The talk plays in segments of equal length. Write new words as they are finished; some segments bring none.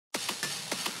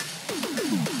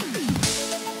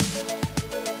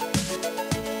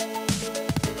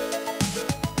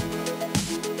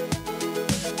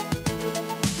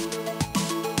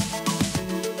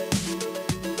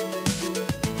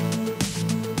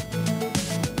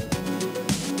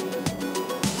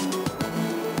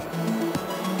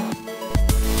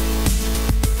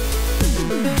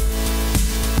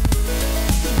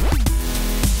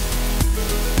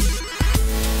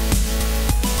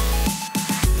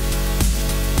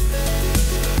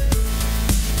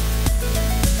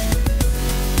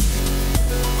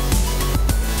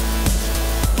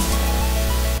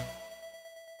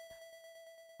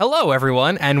Hello,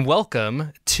 everyone, and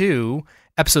welcome to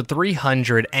episode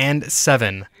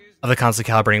 307 of the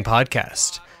Constantly Calibrating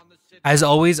podcast. As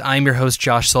always, I'm your host,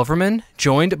 Josh Silverman,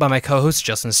 joined by my co-host,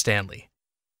 Justin Stanley.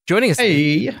 Joining us,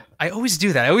 Hey, I always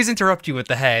do that. I always interrupt you with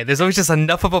the hey. There's always just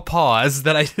enough of a pause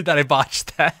that I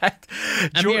botched that.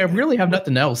 I really have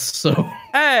nothing else, so.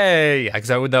 Hey, yeah,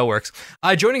 exactly that works.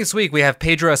 Joining us this week, we have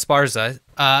Pedro Esparza.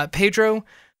 Pedro,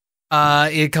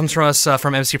 it comes from us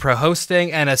from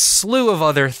MCProHosting and a slew of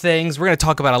other things. We're going to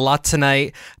talk about a lot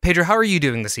tonight. Pedro, how are you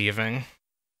doing this evening?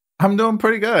 I'm doing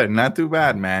pretty good. Not too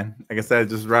bad, man. Like I said,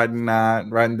 just riding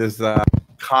this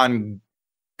con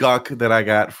guck that I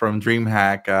got from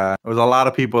DreamHack. There was a lot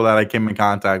of people that I came in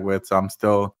contact with, so I'm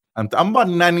about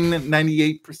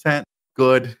 98%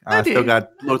 good. I still got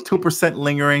a little 2%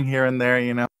 lingering here and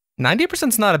there, 98%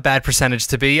 is not a bad percentage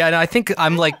to be. I think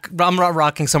I'm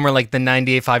rocking somewhere like the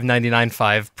 98.5,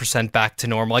 99.5% back to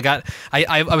normal.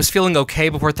 I was feeling okay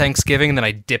before Thanksgiving, and then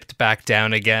I dipped back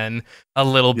down again a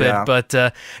little bit. Yeah. But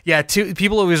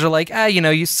people always are like,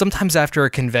 you sometimes after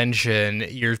a convention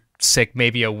you're sick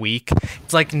maybe a week.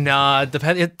 It's like, nah,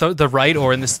 the right,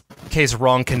 or in this case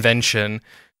wrong convention,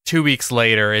 2 weeks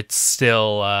later it's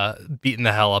still beating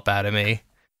the hell up out of me.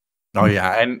 Oh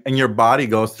yeah, and your body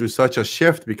goes through such a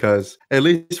shift because, at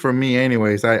least for me,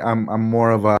 anyways, I'm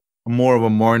more of a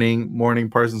morning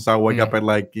person. So I wake up at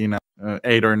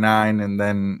 8 or 9, and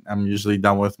then I'm usually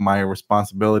done with my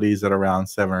responsibilities at around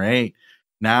 7 or 8.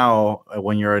 Now,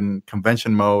 when you're in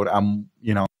convention mode, I'm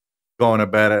going to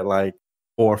bed at like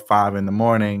 4 or 5 in the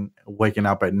morning, waking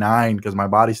up at 9 because my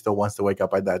body still wants to wake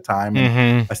up at that time,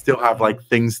 and I still have like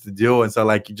things to do, and so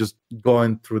like you're just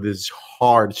going through this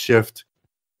hard shift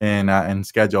in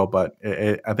schedule. But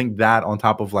I think that, on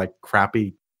top of like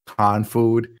crappy con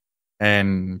food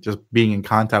and just being in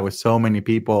contact with so many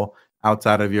people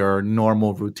outside of your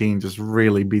normal routine, just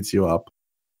really beats you up.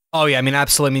 Oh yeah, I mean,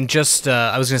 absolutely. I mean, just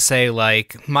I was gonna say,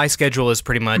 like, my schedule is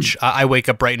pretty much I wake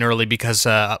up bright and early because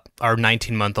our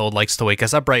 19-month-old likes to wake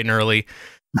us up bright and early.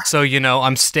 So,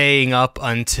 I'm staying up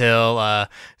until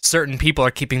certain people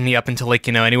are keeping me up until like,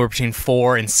 anywhere between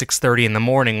 4 and 6:30 in the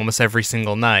morning almost every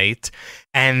single night.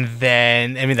 And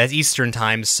then, I mean, that's Eastern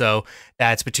time, so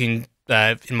that's between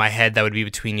in my head that would be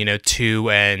between 2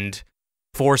 and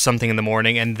 4 something in the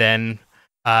morning, and then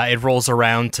it rolls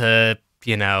around to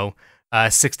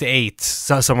 6 to 8,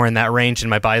 so somewhere in that range, and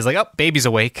my body's like, oh, baby's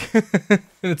awake. And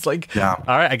it's like, yeah,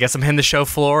 all right, I guess I'm hitting the show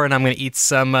floor, and I'm gonna eat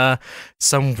some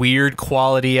weird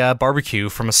quality barbecue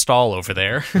from a stall over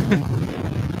there.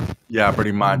 Yeah,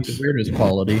 pretty much. The weirdest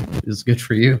quality is good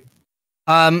for you.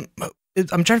 I'm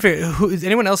trying to figure, is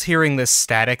anyone else hearing this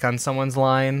static on someone's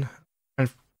line?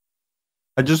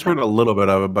 I just heard a little bit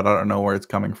of it, but I don't know where it's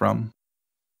coming from.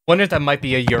 Wonder if that might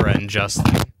be a urine,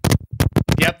 Justin.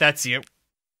 Yep, that's you.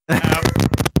 All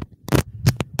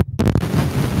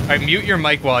right, mute your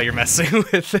mic while you're messing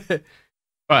with it.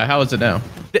 All right, how is it now?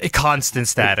 Constant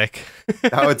static.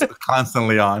 Now it's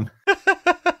constantly on.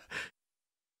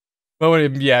 Well,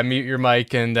 yeah, mute your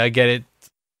mic and get it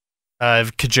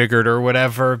kajiggered or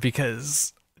whatever,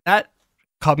 because that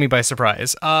caught me by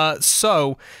surprise.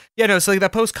 So like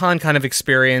that post-con kind of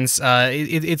experience,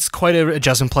 it's quite an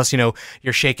adjustment. Plus, you're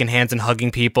shaking hands and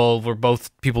hugging people. We're both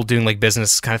people doing like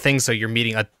business kind of things, so you're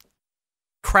meeting a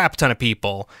crap ton of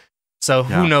people. So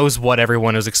who knows what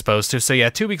everyone is exposed to. So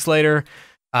yeah, 2 weeks later,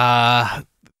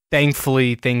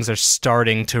 thankfully things are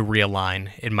starting to realign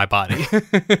in my body.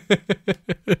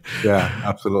 Yeah,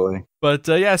 absolutely. But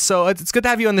so it's good to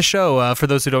have you on the show. For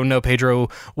those who don't know, Pedro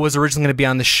was originally going to be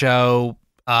on the show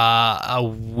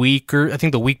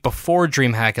the week before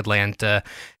DreamHack Atlanta,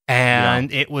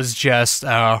 and it was just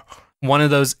one of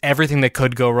those everything that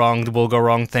could go wrong will go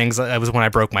wrong things. That was when I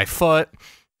broke my foot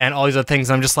and all these other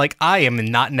things. I'm just like, I am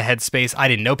not in the headspace. I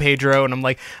didn't know Pedro, and I'm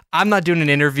like, I'm not doing an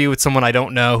interview with someone I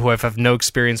don't know, who I have no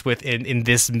experience with in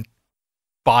this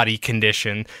body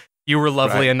condition. You were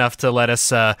lovely enough to let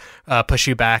us push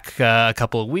you back a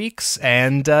couple of weeks,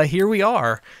 and here we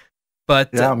are.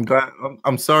 But yeah, I'm glad.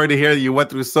 I'm sorry to hear that you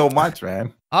went through so much,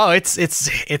 man. Oh,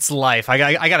 it's life. I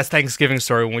got a Thanksgiving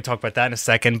story when we talk about that in a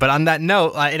second. But on that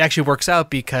note, it actually works out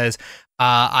because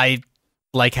I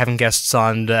like having guests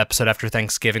on the episode after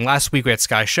Thanksgiving. Last week we had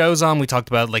Sky Shows on. We talked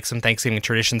about like some Thanksgiving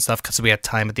tradition stuff because we had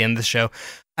time at the end of the show.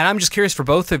 And I'm just curious for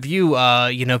both of you,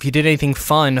 if you did anything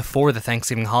fun for the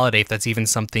Thanksgiving holiday, if that's even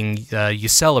something you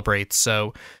celebrate.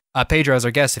 So, Pedro, as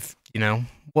our guest, if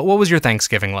what was your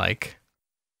Thanksgiving like?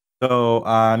 So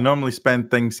normally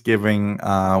spend Thanksgiving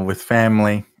with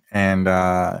family and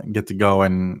get to go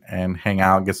and hang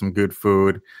out, get some good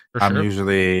food.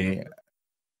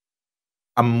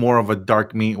 I'm more of a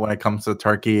dark meat when it comes to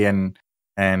turkey, and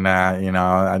And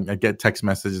I get text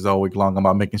messages all week long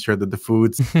about making sure that the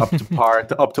food's up to par,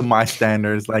 up to my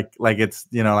standards. Like it's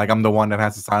like I'm the one that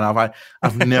has to sign off.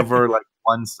 I've never like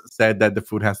once said that the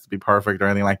food has to be perfect or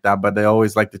anything like that, but they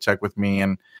always like to check with me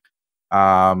and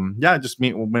just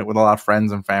meet with a lot of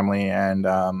friends and family and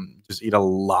just eat a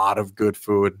lot of good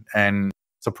food. And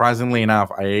surprisingly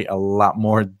enough, I ate a lot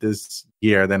more this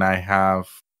year than I have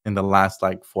in the last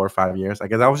like 4 or 5 years. I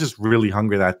guess I was just really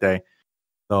hungry that day,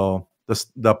 so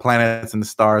the planets and the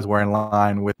stars were in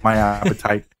line with my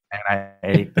appetite, and I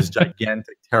ate this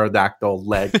gigantic pterodactyl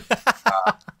leg,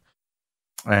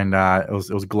 and it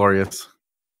was glorious.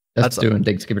 That's doing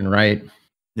Thanksgiving right.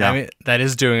 Yeah, I mean, that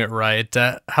is doing it right.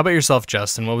 How about yourself,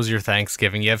 Justin? What was your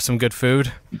Thanksgiving? You have some good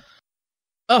food?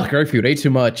 Oh, great food. Ate too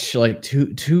much. Like two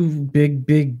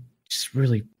big, just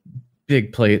really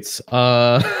big plates.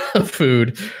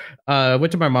 Food.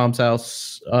 Went to my mom's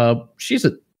house.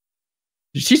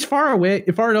 She's far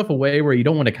enough away where you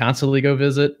don't want to constantly go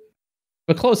visit,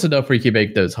 but close enough where you can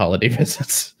make those holiday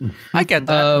visits. I get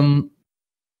that.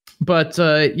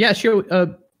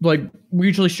 Like we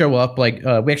usually show up. Like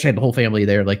we actually had the whole family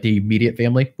there, like the immediate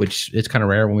family, which is kind of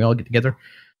rare when we all get together.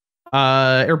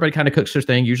 Everybody kind of cooks their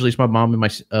thing. Usually it's my mom and my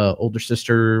older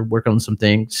sister work on some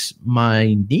things.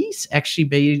 My niece actually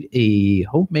made a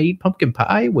homemade pumpkin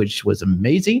pie, which was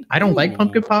amazing. I don't like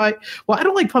pumpkin pie. Well, I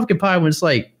don't like pumpkin pie when it's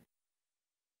like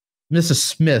Mrs.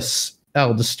 Smith's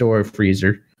out of the store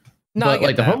freezer. No, but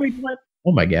like the homemade one,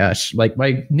 oh my gosh. Like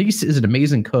my niece is an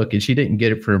amazing cook and she didn't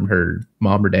get it from her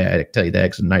mom or dad. I can tell you that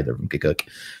because neither of them could cook.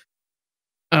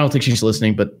 I don't think she's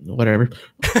listening, but whatever.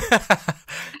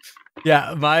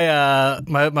 Yeah,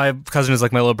 my cousin is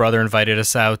like my little brother invited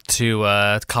us out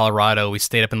to Colorado. We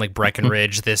stayed up in like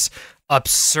Breckenridge, this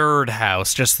absurd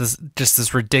house, just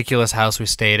this ridiculous house we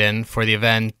stayed in for the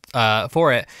event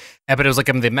for it. But it was like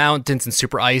in the mountains and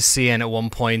super icy, and at one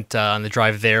point on the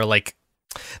drive there, like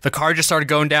the car just started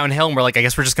going downhill, and we're like, I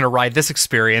guess we're just gonna ride this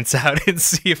experience out and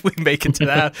see if we make it to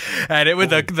that. And it was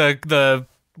the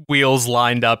wheels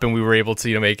lined up and we were able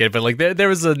to make it, but like there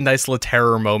was a nice little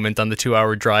terror moment on the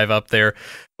 2-hour drive up there.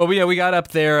 But we got up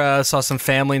there, saw some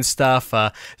family and stuff.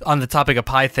 On the topic of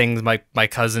pie things, my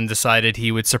cousin decided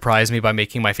he would surprise me by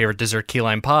making my favorite dessert, key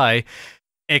lime pie,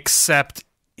 except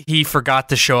he forgot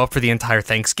to show up for the entire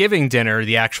Thanksgiving dinner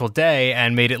the actual day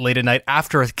and made it late at night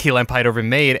after a key lime pie had already been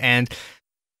made, and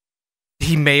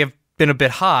he may have been a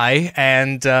bit high,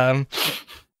 and the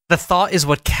thought is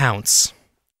what counts.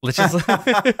 Let's just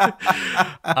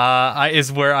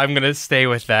is where I'm gonna stay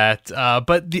with that.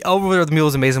 But the overall the meal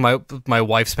was amazing. My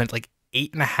wife spent like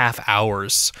 8.5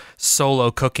 hours solo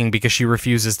cooking because she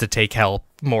refuses to take help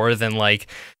more than like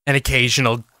an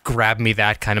occasional grab me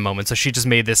that kind of moment. So she just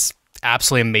made this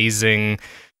absolutely amazing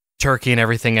turkey and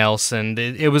everything else, and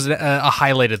it was a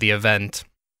highlight of the event.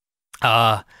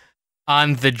 On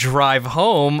the drive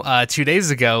home 2 days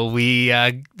ago, we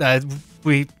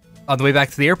on the way back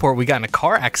to the airport, we got in a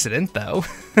car accident, though.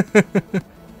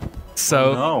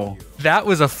 So that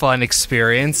was a fun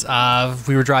experience.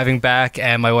 We were driving back,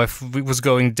 and my wife was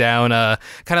going down, kind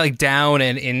of like down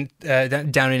and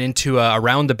into a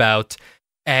roundabout.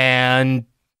 And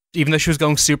even though she was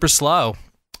going super slow,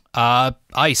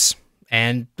 ice,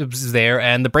 and it was there,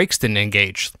 and the brakes didn't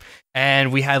engage.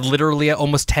 And we had literally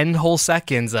almost 10 whole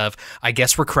seconds of, I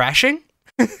guess we're crashing.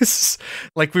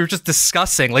 Like we were just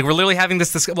discussing, like we're literally having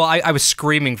this well, I was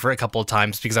screaming for a couple of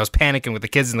times because I was panicking with the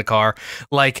kids in the car,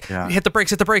 like hit the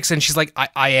brakes, and she's like,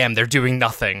 I am, they're doing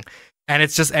nothing. And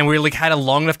it's just, and we like had a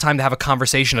long enough time to have a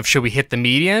conversation of, should we hit the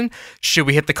median, should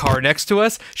we hit the car next to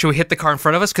us, should we hit the car in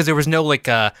front of us, because there was no like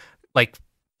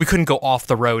we couldn't go off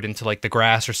the road into like the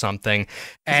grass or something.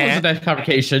 And this wasn't that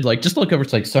complication. Like, just look over.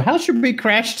 It's like, so how should we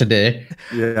crash today?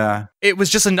 Yeah. It was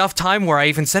just enough time where I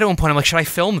even said at one point, I'm like, should I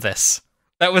film this?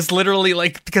 That was literally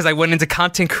like, because I went into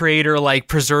content creator, like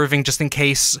preserving just in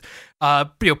case,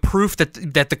 proof that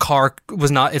the car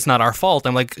it's not our fault.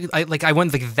 I'm like, I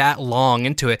went like that long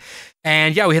into it.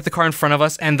 And yeah, we hit the car in front of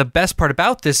us. And the best part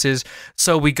about this is,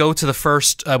 so we go to the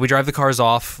first, we drive the cars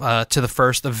off to the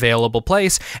first available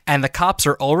place, and the cops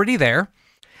are already there.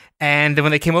 And then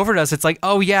when they came over to us, it's like,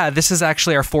 oh yeah, this is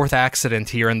actually our 4th accident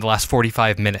here in the last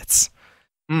 45 minutes.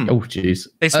 Oh, jeez.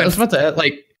 I was about to add,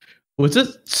 like, was it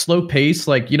slow pace?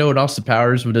 Like, in Austin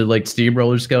Powers when the like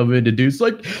steamrollers come in, the dude's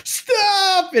like,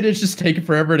 stop! And it's just taking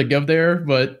forever to go there,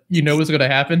 but what's going to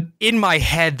happen? In my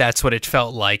head, that's what it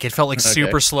felt like. It felt like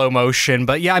super slow motion.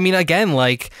 But yeah, I mean, again,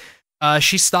 like,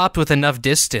 she stopped with enough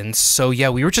distance. So yeah,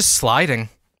 we were just sliding.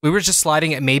 We were just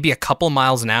sliding at maybe a couple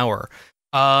miles an hour.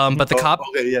 But the cop...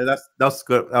 Okay, yeah, that's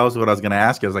good. That was what I was going to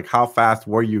ask you. I was like, how fast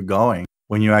were you going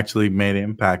when you actually made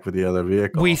impact with the other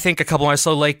vehicle? We think a couple more.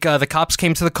 So, like, the cops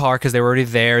came to the car because they were already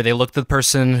there. They looked at the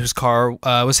person whose car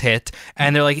was hit,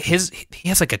 and they're like, he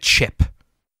has like a chip in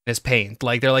his paint.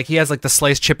 Like, they're like, he has like the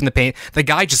sliced chip in the paint. The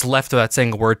guy just left without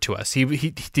saying a word to us. He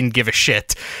didn't give a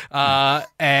shit. A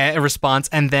response,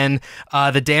 and then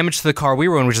the damage to the car we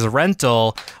were in, which is a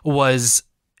rental, was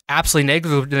absolutely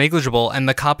negligible. And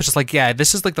the cop is just like, yeah,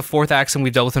 this is like the fourth accident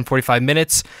we've dealt with in 45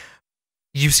 minutes.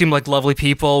 You seem like lovely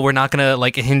people. We're not gonna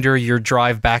like hinder your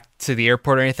drive back to the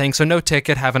airport or anything. So no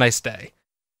ticket. Have a nice day.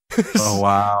 Oh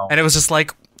wow! And it was just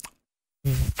like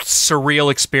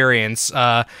surreal experience.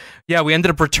 Yeah, we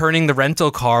ended up returning the rental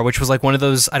car, which was like one of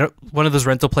those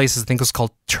rental places. I think it was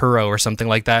called Turo or something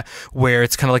like that, where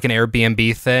it's kind of like an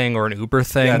Airbnb thing or an Uber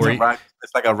thing. Yeah,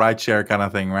 it's like a rideshare kind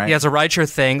of thing, right? Yeah, it's a rideshare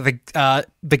thing.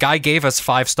 The guy gave us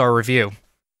 5-star review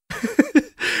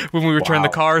when we returned the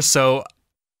car. So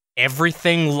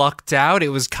everything lucked out. It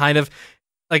was kind of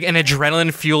like an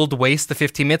adrenaline-fueled waste of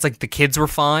 15 minutes. Like, the kids were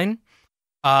fine.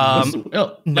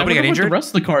 Nobody got injured. What the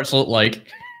rest of the cars look like.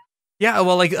 Yeah,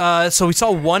 well, like, so we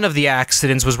saw one of the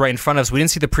accidents was right in front of us. We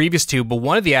didn't see the previous two, but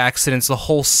one of the accidents, the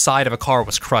whole side of a car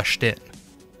was crushed in.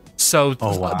 So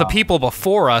the people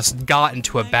before us got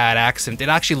into a bad accident. It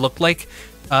actually looked like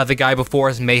the guy before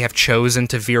us may have chosen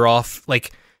to veer off,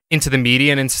 like, into the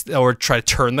median or try to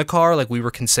turn the car, like we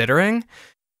were considering.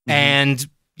 And,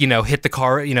 you know, hit the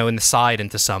car, you know, in the side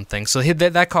into something. So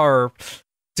that car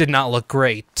did not look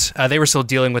great. They were still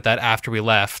dealing with that after we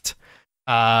left.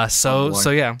 So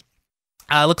yeah.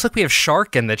 Looks like we have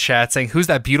Shark in the chat saying, who's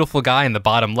that beautiful guy in the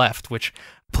bottom left? Which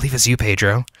I believe is you,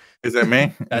 Pedro. Is that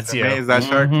me? That's you. Is that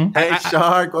Shark? Hey,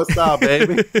 Shark, what's up,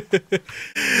 baby?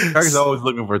 Shark is always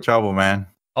looking for trouble, man.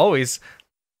 Always.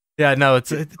 Yeah, no, it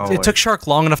took Shark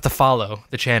long enough to follow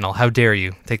the channel. How dare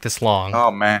you take this long? Oh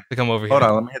man, to come over here. Hold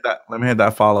on, let me hit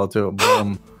that follow too.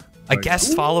 Boom. A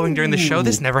guest following during the show.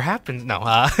 This never happened. No,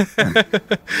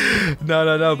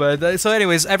 no. But so,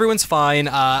 anyways, everyone's fine.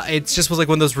 It just was like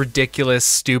one of those ridiculous,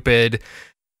 stupid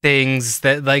things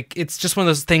that, like, it's just one of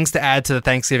those things to add to the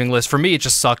Thanksgiving list. For me, it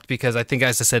just sucked because I think,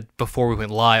 as I said before we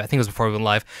went live,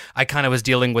 I kind of was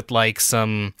dealing with like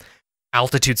some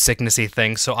altitude sicknessy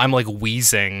thing, so I'm like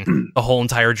wheezing the whole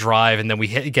entire drive, and then we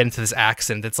get into this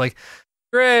accident. It's like,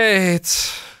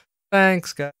 great,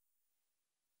 thanks guys,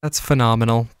 that's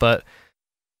phenomenal. But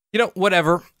you know,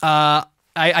 whatever. I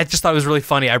just thought it was really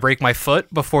funny. I break my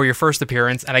foot before your first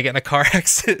appearance, and I get in a car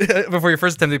accident before your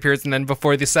first attempt at appearance, and then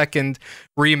before the second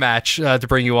rematch to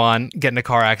bring you on, get in a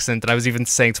car accident. And I was even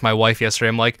saying to my wife yesterday,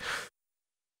 I'm like,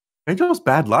 Angel's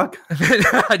bad luck.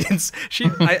 I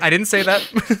didn't say that.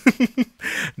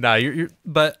 No,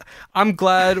 but I'm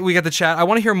glad we got the chat. I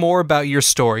want to hear more about your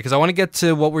story because I want to get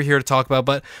to what we're here to talk about,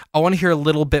 but I want to hear a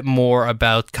little bit more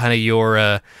about kind of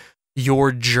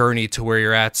your journey to where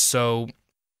you're at. So,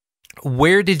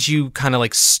 where did you kind of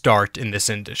like start in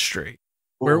this industry?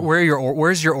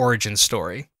 Where's your origin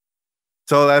story?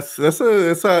 So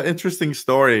it's an interesting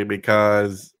story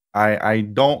because I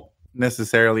don't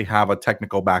necessarily have a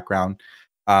technical background.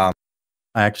 I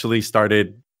actually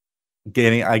started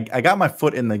I got my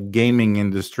foot in the gaming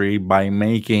industry by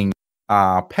making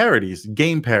parodies,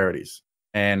 game parodies.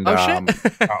 And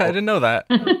shit. I didn't know that.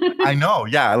 I know,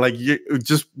 yeah. Like, you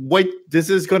just wait. This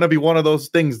is gonna be one of those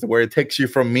things where it takes you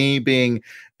from me being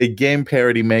a game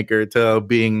parody maker to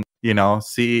being, you know,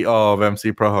 CEO of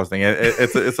MCProHosting.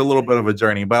 It's a little bit of a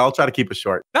journey, but I'll try to keep it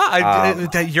short.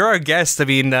 No, you're our guest. I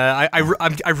mean, I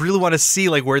really want to see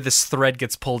like where this thread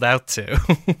gets pulled out to.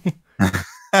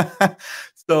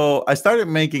 So I started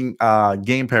making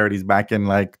game parodies back in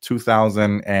like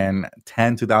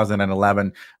 2010,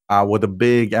 2011, with a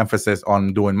big emphasis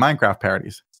on doing Minecraft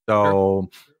parodies. So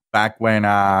back when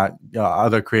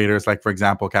other creators, like for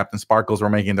example, Captain Sparkles, were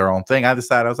making their own thing, I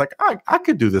decided, I was like, I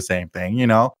could do the same thing, you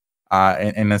know,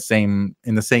 in the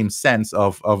same sense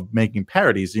of making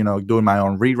parodies, you know, doing my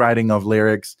own rewriting of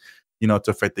lyrics, you know,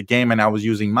 to fit the game. And I was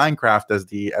using Minecraft as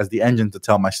the engine to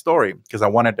tell my story because I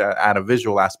wanted to add a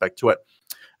visual aspect to it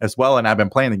as well. And I've been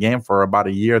playing the game for about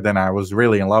a year. Then I was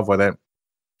really in love with it.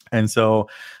 And so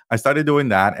I started doing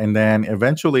that. And then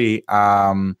eventually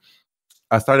I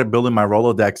started building my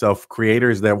Rolodex of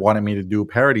creators that wanted me to do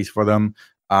parodies for them.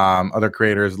 Other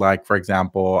creators like, for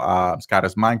example,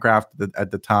 Scottish Minecraft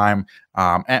at the time,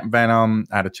 Ant Venom.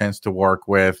 I had a chance to work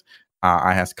with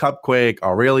I has Cupquake,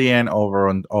 Aurelian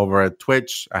over at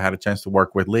Twitch. I had a chance to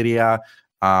work with Lydia,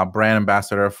 brand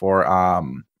ambassador for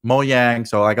Mojang.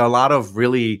 So like a lot of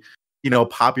really, you know,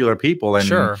 popular people. And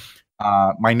sure.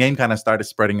 My name kind of started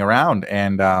spreading around.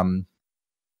 And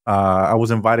I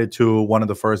was invited to one of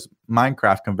the first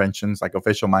Minecraft conventions, like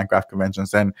official Minecraft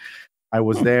conventions. And I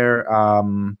was there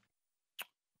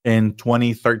in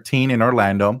 2013 in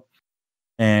Orlando,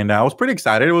 and I was pretty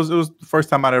excited. It was the first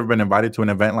time I'd ever been invited to an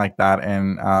event like that,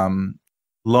 and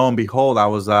lo and behold, I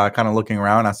was kind of looking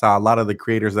around. I saw a lot of the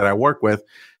creators that I work with,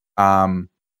 and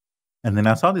then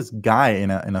I saw this guy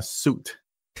in a suit,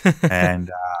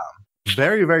 and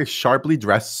very, very sharply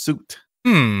dressed suit.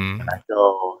 And I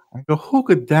go, who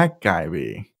could that guy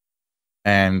be?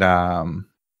 And they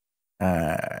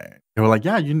were like,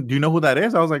 yeah, do you know who that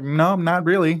is? I was like, no, not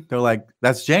really. They're like,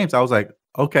 that's James. I was like,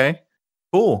 okay,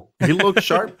 cool. He looks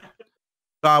sharp.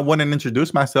 So I went and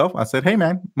introduced myself. I said, hey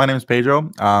man, my name is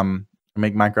Pedro. I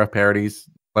make Minecraft parodies.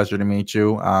 Pleasure to meet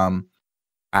you. I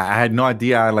had no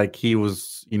idea like he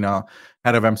was,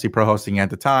 head of MCProHosting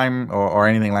at the time or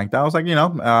anything like that. I was like,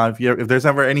 if there's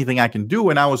ever anything I can do.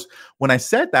 And when I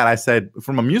said that, I said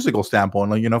from a musical standpoint,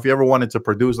 like, if you ever wanted to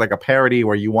produce like a parody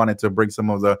where you wanted to bring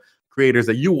some of the creators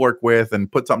that you work with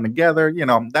and put something together,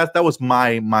 that was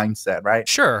my mindset, right?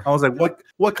 Sure. I was like,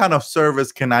 what kind of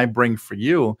service can I bring for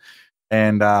you?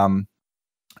 And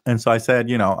so I said,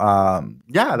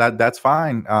 yeah, that's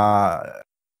fine. I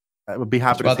would be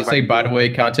happy to say, by the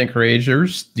way, content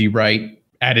creators, the right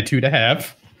attitude to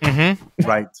have. Mm-hmm.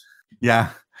 Right. Yeah.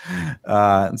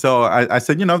 So I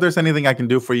said, if there's anything I can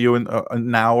do for you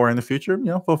now or in the future,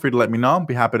 feel free to let me know. I'll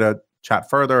be happy to chat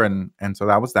further. And so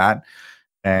that was that.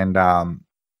 And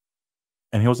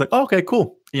he was like, oh, okay,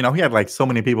 cool. He had like so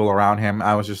many people around him.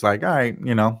 I was just like, all right,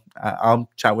 I'll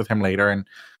chat with him later. And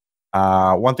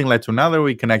one thing led to another.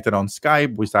 We connected on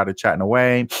Skype. We started chatting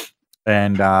away.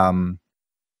 And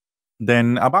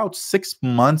then about 6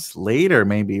 months later,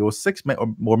 maybe it was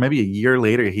or maybe a year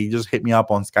later, he just hit me up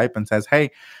on Skype and says,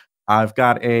 hey, I've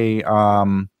got a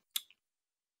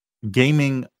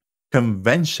gaming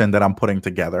convention that I'm putting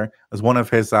together as one of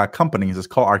his companies. It's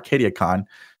called ArcadiaCon.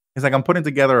 He's like, I'm putting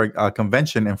together a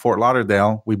convention in Fort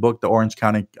Lauderdale. We booked the Orange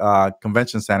County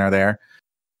Convention Center there.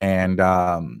 And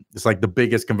it's like the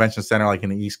biggest convention center like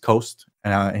in the East Coast.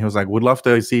 And he was like, would love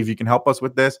to see if you can help us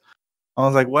with this. I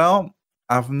was like, well,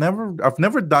 I've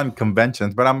never done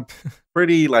conventions, but I'm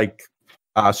pretty like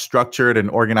structured and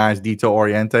organized, detail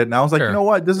oriented. And I was like, You know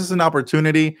what? This is an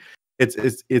opportunity.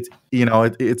 It's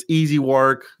easy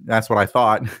work. That's what I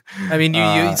thought. I mean,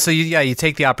 you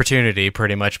take the opportunity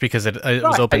pretty much because it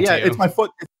was open to you.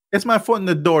 It's my foot in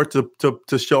the door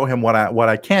to show him what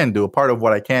I can do, a part of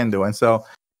what I can do. And so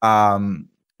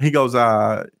he goes,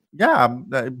 yeah,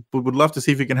 I would love to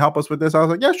see if you can help us with this. I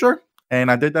was like, yeah, sure.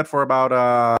 And I did that for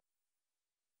about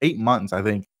 8 months, I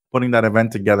think. Putting that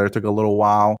event together, it took a little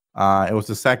while. It was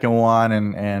the second one,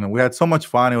 and we had so much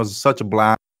fun. It was such a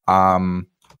blast.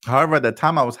 However, at the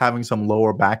time, I was having some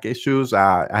lower back issues.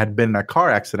 I had been in a car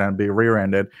accident, being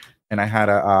rear-ended, and I had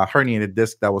a herniated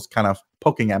disc that was kind of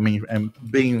poking at me, and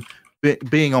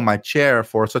being on my chair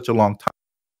for such a long time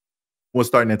was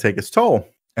starting to take its toll.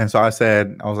 And so I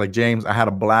was like, James, I had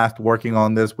a blast working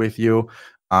on this with you.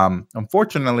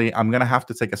 Unfortunately, I'm gonna have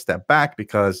to take a step back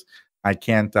because I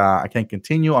can't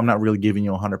continue. I'm not really giving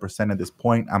you 100% at this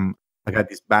point. I got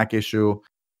this back issue.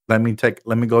 Let me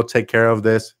go take care of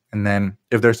this. And then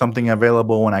if there's something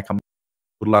available when I come,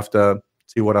 would love to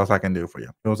see what else I can do for you.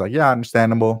 It was like, yeah,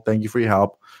 understandable. Thank you for your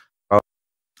help.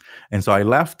 And so I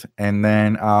left and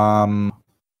then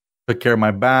took care of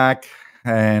my back.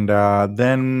 And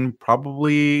then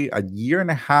probably a year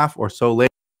and a half or so later,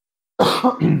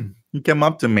 he came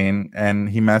up to me and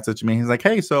he messaged me. He's like,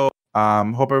 hey, so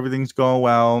hope everything's going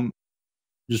well.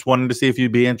 Just wanted to see if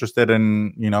you'd be interested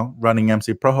in, running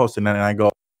MCProHosting. And I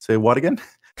go, say what again?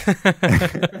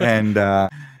 and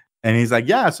he's like,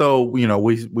 yeah. So,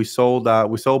 we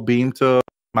sold Beam to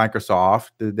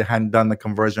Microsoft. They hadn't done the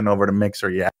conversion over to Mixer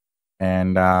yet.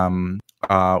 And, one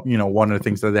of the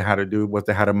things that they had to do was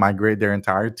they had to migrate their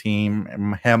entire team.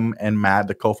 And him and Matt,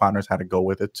 the co-founders, had to go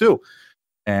with it too.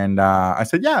 And I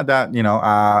said, yeah, that,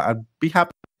 I'd be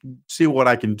happy to see what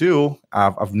I can do.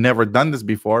 I've never done this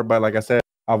before, but like I said,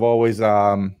 I've always,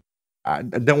 I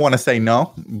didn't want to say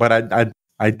no, but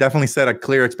I definitely set a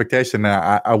clear expectation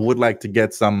that I would like to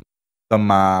get some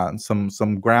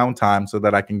ground time so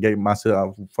that I can get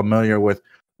myself familiar with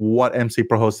what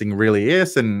MCProHosting really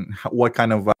is and what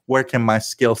kind of, where can my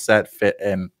skill set fit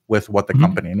in with what the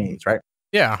company needs, right?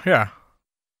 Yeah.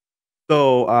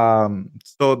 So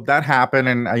that happened,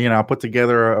 and I put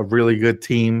together a really good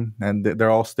team, and they're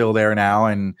all still there now.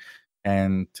 And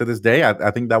to this day,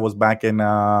 I think that was back in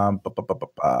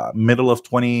middle of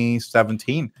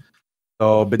 2017.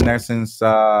 So been there since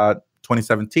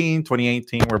 2017,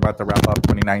 2018. We're about to wrap up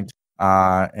 2019,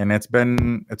 and it's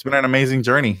been an amazing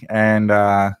journey, and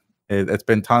it's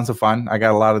been tons of fun. I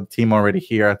got a lot of the team already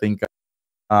here. I think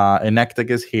Enectic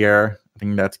is here. I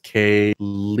think that's Kay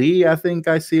Lee. I think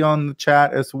I see on the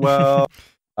chat as well.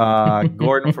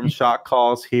 Gordon from Shot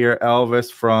Calls here.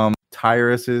 Elvis from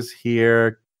Tyrus is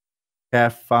here.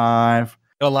 F5.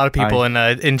 A lot of people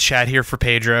in chat here for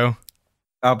Pedro.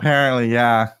 Apparently,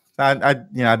 yeah.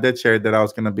 I did share that I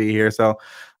was going to be here. So,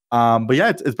 but yeah,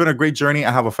 it's been a great journey.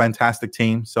 I have a fantastic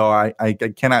team. So I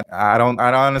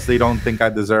honestly don't think I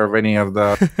deserve any of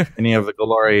the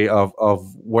glory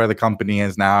of where the company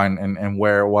is now and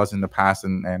where it was in the past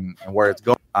and where it's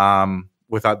going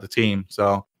without the team.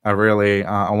 So I really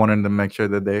I wanted to make sure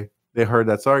that they heard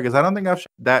that story, because I don't think I've shared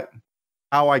that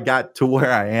how I got to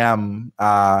where I am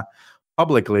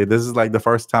publicly. This is like the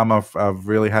first time I've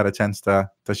really had a chance to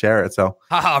share it. So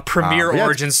premiere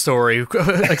origin story. Hold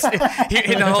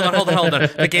on.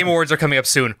 The Game Awards are coming up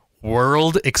soon.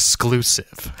 World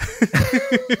exclusive.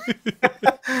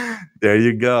 There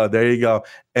you go.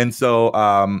 And so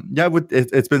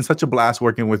it's been such a blast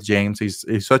working with James.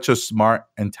 He's such a smart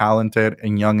and talented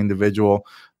and young individual.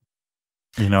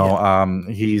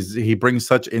 He brings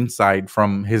such insight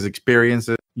from his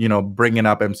experiences, bringing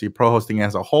up MCProHosting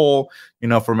as a whole.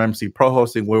 From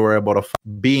MCProHosting, we were able to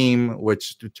Beam,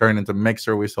 which turned into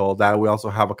Mixer. We sold that. We also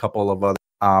have a couple of other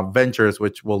ventures,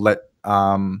 which we'll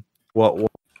we'll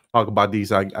talk about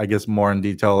these, I guess, more in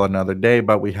detail another day.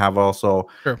 But we have also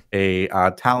a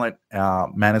talent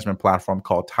management platform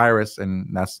called Tyrus, and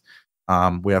that's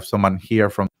we have someone here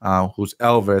from who's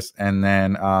Elvis, and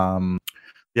then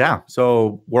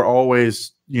so we're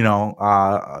always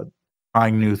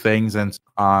trying new things, and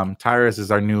Tyrus is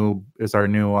our new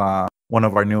one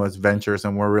of our newest ventures,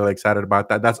 and we're really excited about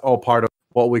that. That's all part of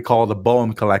what we call the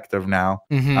Boehm Collective now,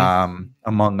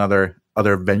 among other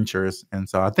ventures. And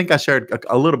so I think I shared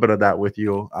a little bit of that with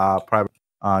you, private,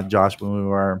 Josh, when we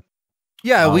were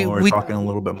we were talking a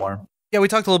little bit more. Yeah, we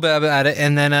talked a little bit about it,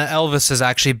 and then Elvis has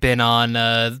actually been on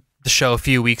the show a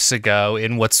few weeks ago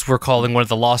in what we're calling one of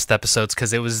the lost episodes,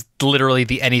 because it was literally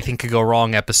the anything could go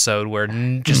wrong episode where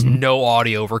just no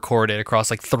audio recorded across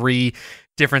like 3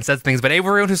 different sets of things, but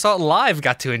everyone who saw it live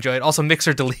got to enjoy it. Also,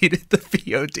 Mixer deleted the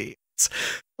VOD.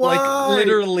 Like,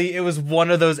 literally, it was one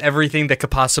of those everything that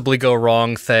could possibly go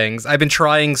wrong things. I've been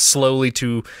trying slowly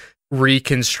to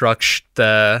reconstruct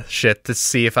the shit to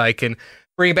see if I can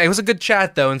bring it back. It was a good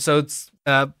chat, though, and so it's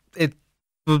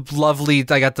lovely.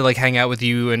 I got to hang out with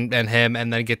you and him,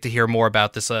 and then get to hear more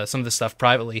about this some of this stuff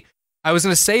privately. I was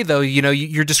gonna say though,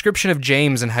 your description of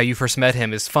James and how you first met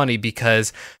him is funny,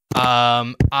 because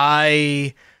I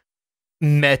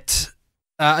met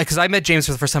James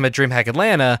for the first time at DreamHack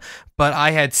Atlanta, but I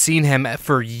had seen him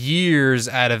for years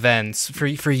at events.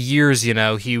 For years,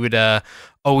 he would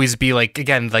always be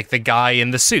the guy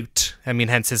in the suit. I mean,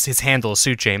 hence his handle is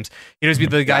Suit James. He'd always be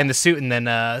the guy in the suit, and then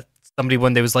somebody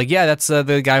one day was like, yeah, that's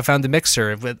the guy who found the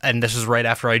Mixer. And this was right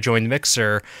after I joined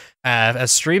Mixer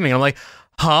as streaming. I'm like,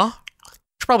 huh?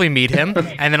 Should probably meet him.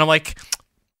 And then I'm like,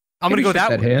 I'm gonna go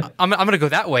that way. I'm gonna go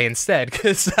that way instead,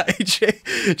 because I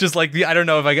just I don't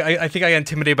know if I think I got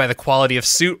intimidated by the quality of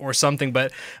suit or something.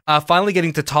 But finally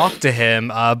getting to talk to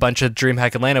him a bunch of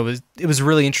DreamHack Atlanta was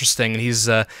really interesting, and he's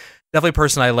definitely a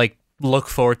person I look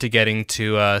forward to getting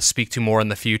to speak to more in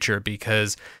the future,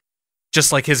 because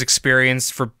just his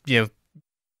experience for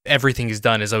everything he's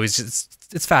done is always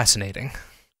it's fascinating.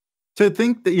 To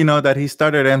think that that he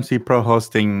started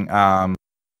MCProHosting,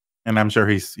 and I'm sure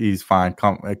he's fine,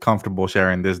 comfortable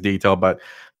sharing this detail, but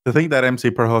to think that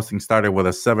MCProHosting started with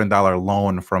a $7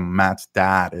 loan from Matt's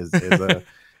dad is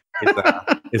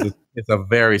a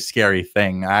very scary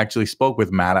thing. I actually spoke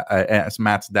with Matt as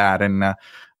Matt's dad, and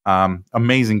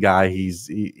amazing guy.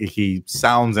 He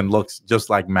sounds and looks just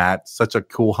like Matt. Such a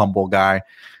cool, humble guy.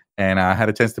 And I had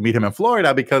a chance to meet him in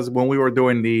Florida, because when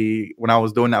I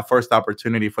was doing that first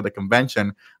opportunity for the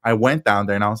convention, I went down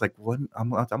there and I was like, "What?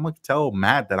 I'm gonna tell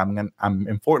Matt that I'm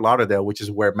in Fort Lauderdale, which is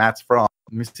where Matt's from.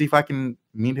 Let me see if I can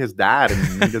meet his dad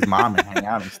and meet his mom and hang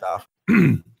out and stuff."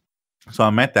 So I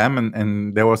met them,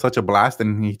 and they were such a blast.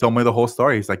 And he told me the whole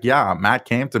story. He's like, "Yeah, Matt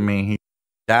came to me.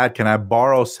 Dad, can I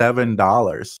borrow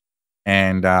 $7?"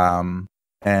 And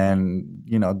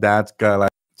Dad's got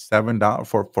 $7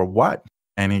 for what?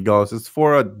 And he goes, "It's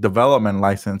for a development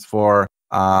license for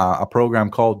a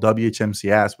program called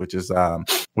WHMCS, which is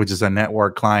a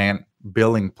network client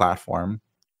billing platform."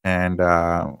 And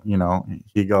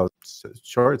he goes,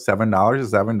 "Sure, it's $7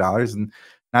 is $7, and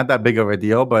not that big of a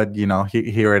deal, but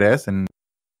here it is." And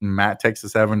Matt takes the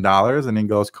 $7 and he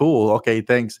goes, "Cool, okay,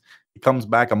 thanks." He comes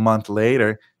back a month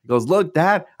later. He goes, "Look,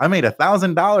 Dad, I made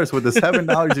 $1,000 with the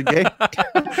 $7 you gave."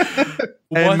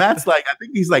 And Matt's I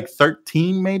think he's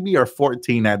 13 maybe, or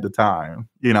 14 at the time,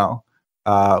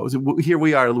 here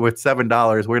we are with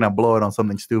 $7. We're gonna blow it on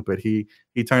something stupid. He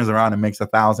turns around and makes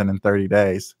 1,000 in 30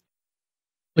 days.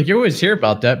 Like, you always hear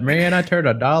about that, man. I turned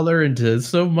 $1 into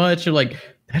so much. You're like,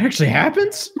 that actually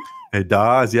happens? It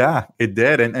does, yeah, it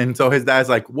did. And so his dad's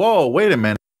like, whoa, wait a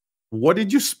minute. What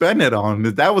did you spend it on?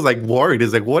 His dad was like worried.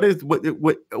 He's like, what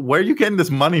where are you getting this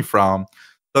money from?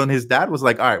 So his dad was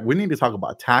like, all right, we need to talk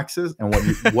about taxes and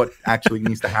what actually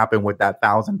needs to happen with that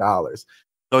 $1,000.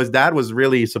 So his dad was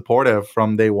really supportive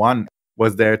from day one,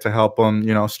 was there to help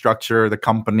him, structure the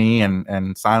company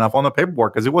and sign off on the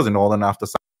paperwork, because he wasn't old enough to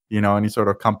sign, any sort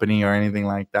of company or anything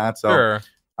like that. So Sure.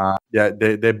 yeah,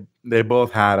 they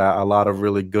both had a lot of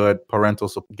really good parental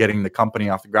support getting the company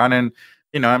off the ground. And,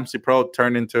 MC Pro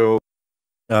turned into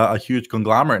a huge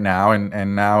conglomerate now.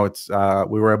 And now it's,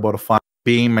 we were able to find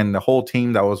Beam and the whole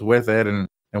team that was with it. And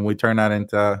we turned that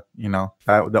into,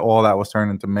 all that was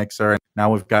turned into Mixer. And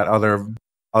now we've got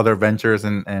other ventures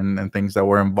and things that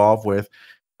we're involved with.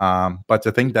 But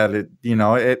to think that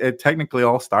it technically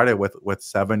all started with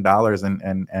 $7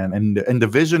 and the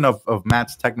vision of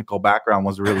Matt's technical background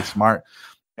was really smart.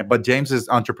 But James's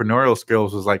entrepreneurial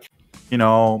skills was like,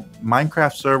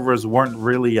 Minecraft servers weren't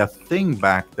really a thing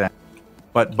back then.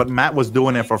 But Matt was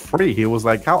doing it for free. He was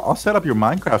like, I'll set up your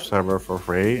Minecraft server for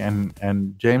free. And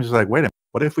James was like, wait a minute,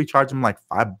 what if we charge him like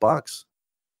 $5?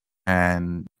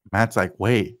 And Matt's like,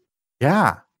 wait,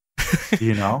 yeah,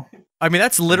 I mean,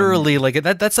 that's literally like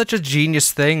that's such a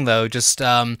genius thing, though. Just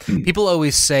people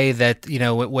always say that,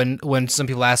 when some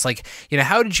people ask, like,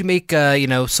 how did you make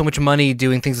so much money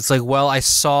doing things? It's like, well, I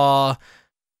saw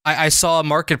a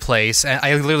marketplace, and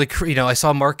I literally, I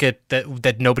saw a market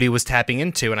that nobody was tapping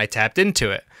into, and I tapped into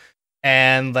it,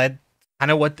 and that kind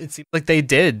of what it seemed like they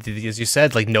did, as you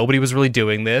said. Like, nobody was really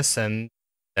doing this, and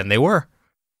then they were.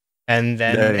 And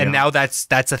then and now that's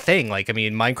a thing. Like, I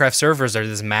mean, Minecraft servers are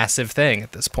this massive thing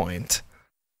at this point.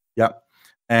 Yep.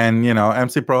 And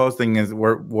MCProHosting is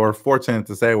we're fortunate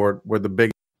to say we're the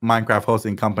big Minecraft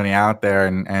hosting company out there.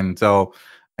 And so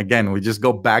again, we just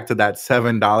go back to that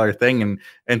 $7 thing.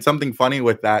 And something funny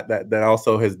with that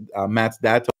also his Matt's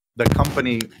dad told, the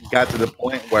company got to the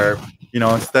point where,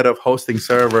 instead of hosting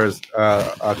servers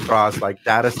across like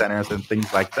data centers and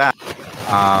things like that,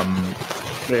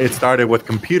 it started with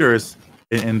computers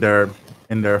in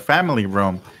their family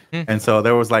room. And so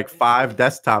there was like 5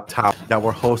 desktop towers that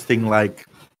were hosting like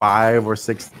 5 or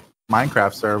 6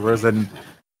 Minecraft servers, and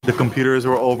the computers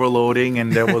were overloading,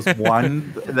 and there was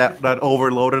one that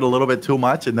overloaded a little bit too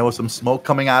much, and there was some smoke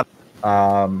coming out.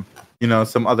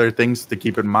 Some other things to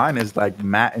keep in mind is like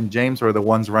Matt and James were the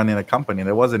ones running the company.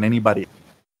 There wasn't anybody.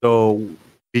 So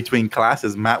between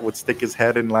classes, Matt would stick his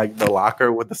head in like the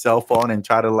locker with the cell phone and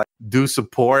try to like do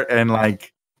support and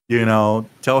like,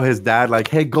 tell his dad like,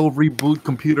 hey, go reboot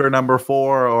computer number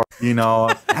 4, or,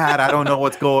 Dad, I don't know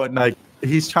what's going, like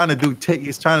he's trying to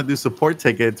do support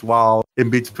tickets while in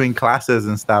between classes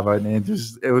and stuff. And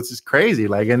it was just crazy.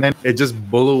 Like, and then it just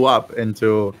blew up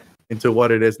into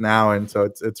what it is now. And so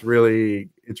it's really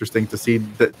interesting to see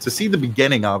the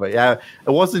beginning of it. Yeah.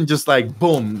 It wasn't just like,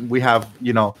 boom, we have,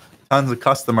 tons of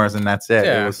customers and that's it.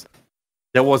 Yeah.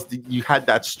 You had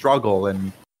that struggle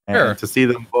and Sure. to see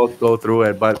them both go through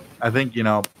it. But I think,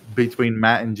 between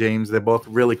Matt and James, they both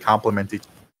really complement each other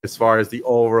as far as the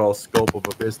overall scope of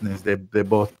a business. They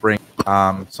both bring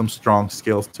some strong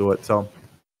skills to it. So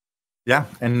yeah.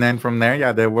 And then from there,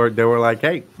 yeah, they were like,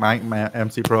 hey, my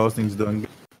MCProHosting is doing good.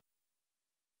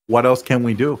 What else can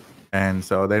we do? And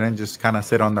so they didn't just kind of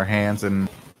sit on their hands and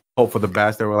hope for the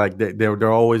best. They were like,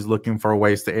 they're always looking for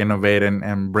ways to innovate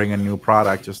and bring a new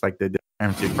product, just like they did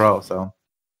MC Pro. So,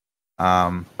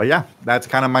 but yeah, that's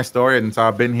kind of my story. And so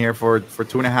I've been here for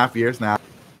 2.5 years now,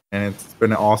 and it's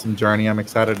been an awesome journey. I'm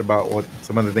excited about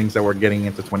some of the things that we're getting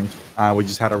into 2020. We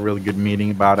just had a really good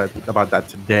meeting about that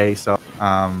today. So,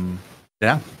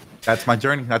 yeah, that's my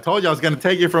journey. I told you I was going to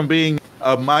take you from being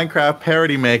a Minecraft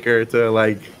parody maker to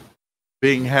like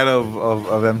being head of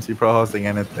MCProHosting,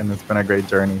 and it's been a great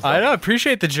journey. So. I know, I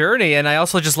appreciate the journey, and I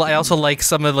also like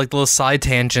some of like the little side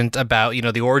tangent about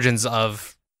the origins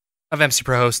of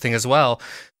MCProHosting as well.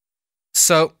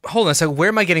 So hold on, so where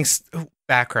am I getting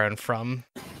background from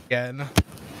again?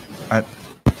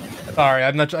 Sorry,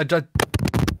 I'm not.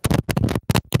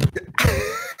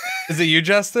 Is it you,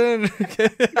 Justin?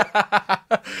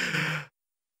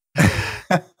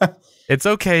 It's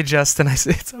okay, Justin.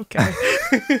 It's okay.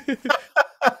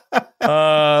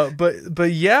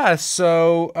 But yeah.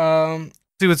 So,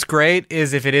 see, what's great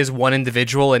is if it is one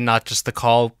individual and not just the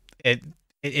call,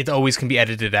 it always can be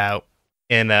edited out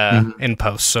in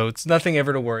post. So it's nothing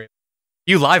ever to worry.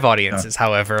 You live audiences,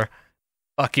 however,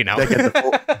 fuck,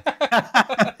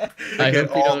 I get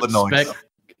hope you all don't the noise. expect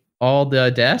all the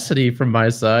audacity from my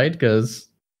side, because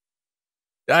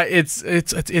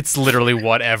it's literally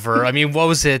whatever. I mean, what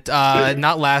was it?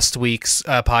 Not last week's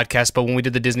podcast, but when we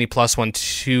did the Disney Plus one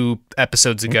 2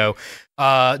 episodes ago,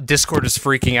 Discord was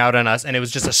freaking out on us, and it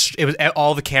was just it was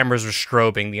all the cameras were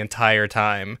strobing the entire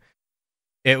time.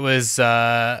 It was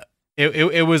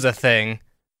it was a thing.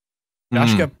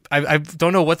 Gosh, I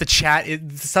don't know what the chat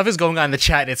stuff is going on in the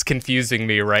chat. And it's confusing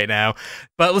me right now,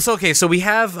 but it's okay. So we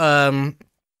have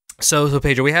so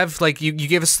Pedro, we have like you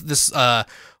gave us this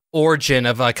origin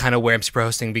of kind of where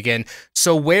MCProHosting began.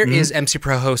 So where is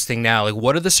MCProHosting now? Like,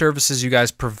 what are the services you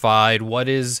guys provide? What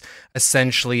is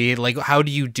essentially like, how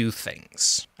do you do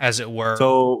things, as it were?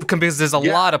 So because there's a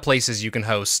lot of places you can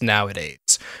host nowadays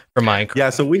for Minecraft. Yeah,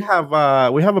 so we have I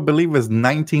believe it's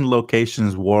 19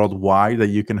 locations worldwide that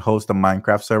you can host a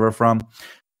Minecraft server from.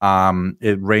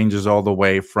 It ranges all the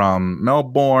way from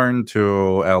Melbourne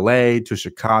to LA to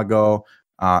Chicago,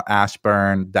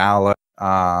 Ashburn, Dallas,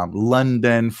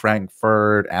 London,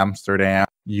 Frankfurt, Amsterdam,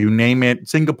 you name it,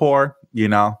 Singapore,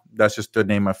 that's just to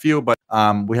name a few. But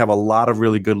we have a lot of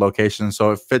really good locations,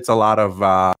 so it fits a lot of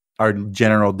our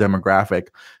general demographic.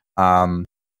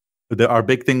 Our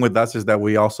big thing with us is that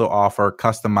we also offer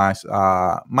customized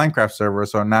Minecraft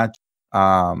servers, so not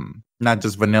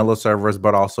just vanilla servers,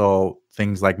 but also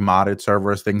things like modded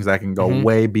servers, things that can go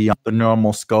way beyond the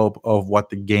normal scope of what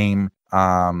the game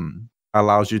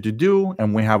allows you to do.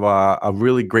 And we have a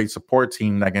really great support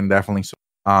team that can definitely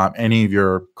support any of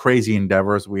your crazy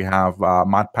endeavors. We have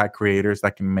mod pack creators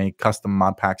that can make custom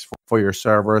mod packs for your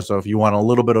server. So if you want a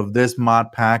little bit of this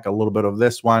mod pack, a little bit of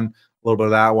this one, a little bit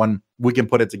of that one, we can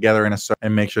put it together in a server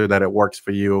and make sure that it works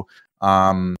for you.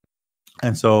 And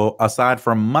so aside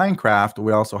from Minecraft,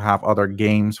 we also have other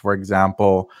games. For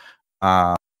example,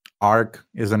 Ark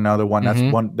is another one. That's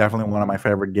definitely one of my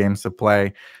favorite games to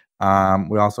play.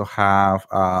 We also have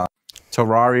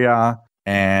Terraria,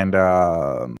 and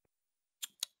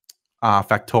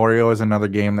Factorio is another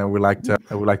game that we like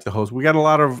to host. We got a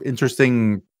lot of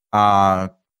interesting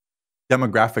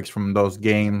demographics from those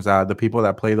games. The people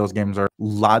that play those games are a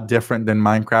lot different than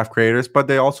Minecraft creators, but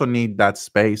they also need that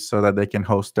space so that they can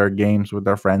host their games with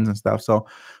their friends and stuff. So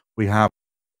we have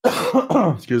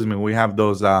excuse me, we have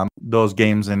those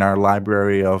games in our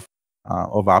library of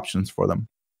options for them.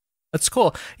 That's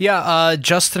cool. Yeah,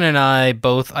 Justin and I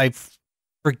both, I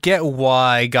forget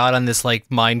why, got on this like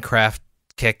Minecraft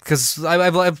kick, because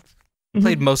I've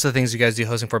played most of the things you guys do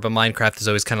hosting for, but Minecraft is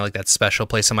always kind of like that special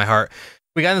place in my heart.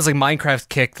 We got in this like Minecraft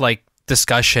kick like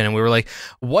discussion, and we were like,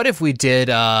 what if we did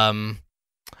a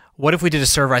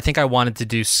server? I think I wanted to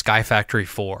do Sky Factory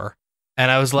 4. And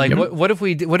I was like, what if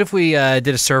we did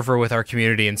a server with our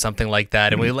community and something like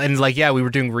that? And we were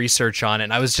doing research on it,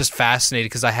 and I was just fascinated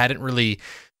because I hadn't really,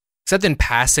 except in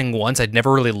passing once, I'd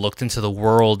never really looked into the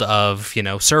world of,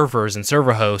 servers and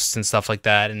server hosts and stuff like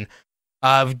that. And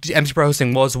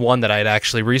MCProHosting was one that I'd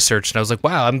actually researched, and I was like,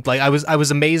 wow, I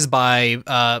was amazed by,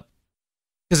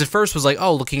 because at first was like,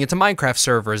 oh, looking into Minecraft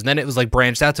servers, and then it was like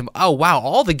branched out to, oh wow,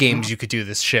 all the games you could do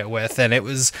this shit with, and it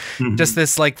was just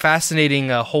this like fascinating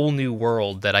whole new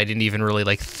world that I didn't even really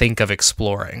like think of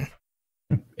exploring.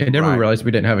 And then we realized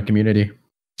we didn't have a community.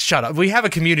 Shut up. We have a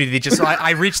community. So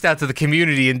I reached out to the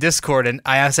community in Discord, and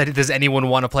I asked, does anyone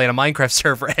want to play on a Minecraft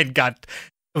server? And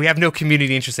we have no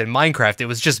community interested in Minecraft. It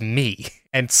was just me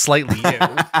and slightly you.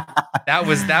 That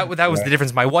was the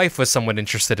difference. My wife was somewhat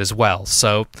interested as well.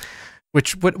 So,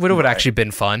 which would have actually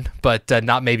been fun, but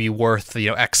not maybe worth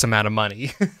X amount of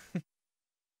money.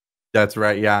 That's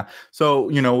right. Yeah. So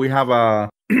we have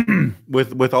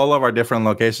with all of our different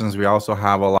locations, we also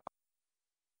have a lot of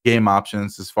game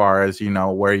options as far as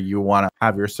where you want to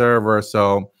have your server.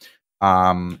 So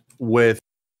with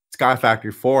Sky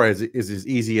Factory 4 is as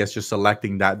easy as just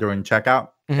selecting that during checkout,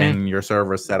 and your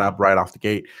server is set up right off the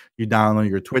gate. You download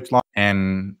your Twitch launch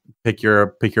and pick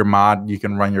your mod. You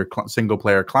can run your single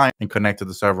player client and connect to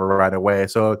the server right away.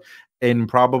 So in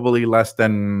probably less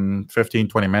than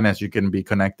 15-20 minutes, you can be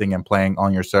connecting and playing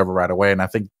on your server right away. And I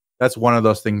think that's one of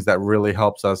those things that really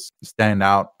helps us stand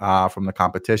out from the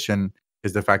competition,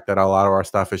 is the fact that a lot of our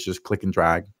stuff is just click and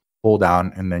drag, pull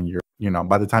down, and then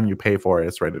by the time you pay for it,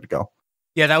 it's ready to go.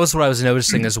 Yeah, that was what I was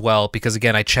noticing as well, because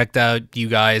again, I checked out you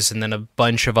guys and then a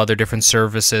bunch of other different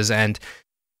services, and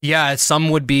yeah,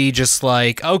 some would be just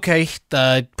like, okay,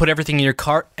 put everything in your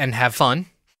cart and have fun,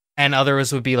 and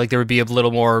others would be like, there would be a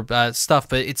little more stuff,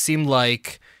 but it seemed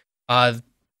like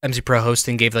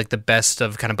MCProHosting gave like the best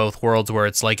of kind of both worlds, where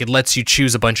it's like it lets you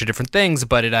choose a bunch of different things,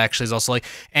 but it actually is also like,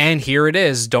 and here it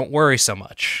is, don't worry so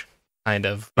much, kind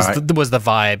of was the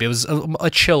vibe. It was a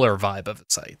chiller vibe of the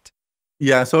site.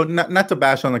 Yeah, so not to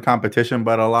bash on the competition,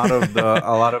 but a lot of the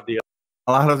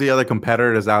a lot of the other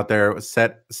competitors out there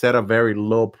set a very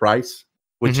low price,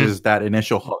 which Mhm. is that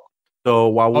initial hook. So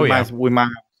while Oh, yeah. we might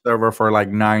have a server for like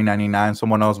 $9.99,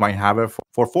 someone else might have it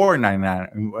for $4.99,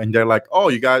 and they're like,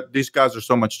 "Oh, these guys are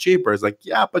so much cheaper." It's like,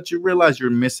 yeah, but you realize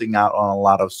you're missing out on a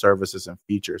lot of services and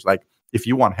features. Like if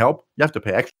you want help, you have to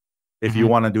pay extra. If you Mhm.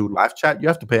 want to do live chat, you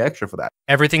have to pay extra for that.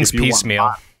 Everything's If you want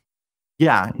piecemeal.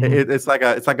 yeah, Mhm. it's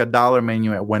like a dollar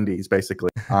menu at Wendy's basically.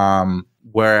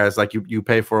 Whereas like you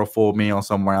pay for a full meal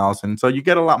somewhere else, and so you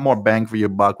get a lot more bang for your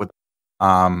buck with.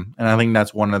 And I think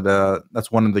that's one of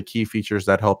the key features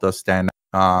that helped us stand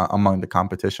among the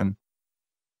competition.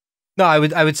 No, I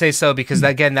would say so because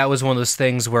that was one of those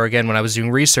things where again when I was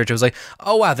doing research, it was like,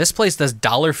 oh wow, this place does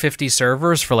 $1.50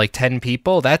 servers for like 10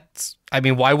 people. That's I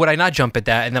mean, why would I not jump at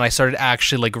that? And then I started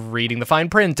actually like reading the fine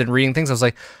print and reading things. I was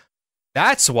like,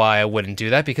 that's why I wouldn't do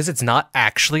that because it's not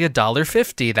actually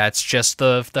 $1.50. That's just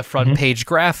the front page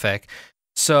graphic.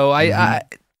 So I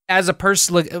as a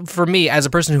person, like, for me, as a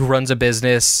person who runs a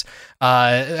business,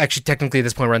 actually technically at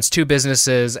this point runs 2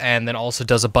 businesses and then also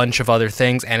does a bunch of other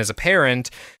things, and as a parent,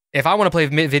 if I want to play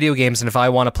video games and if I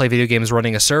want to play video games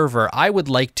running a server, I would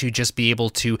like to just be able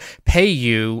to pay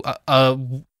you a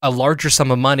larger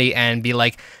sum of money and be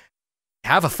like,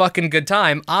 have a fucking good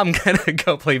time. I'm gonna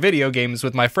go play video games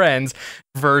with my friends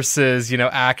versus,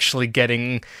 actually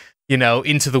getting,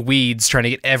 into the weeds trying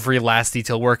to get every last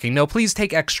detail working. No, please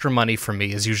take extra money from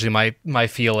me is usually my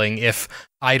feeling if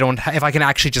I can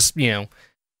actually just, if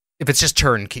it's just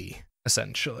turnkey,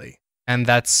 essentially. And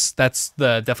that's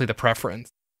definitely the preference.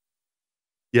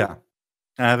 Yeah.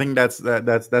 And I think that's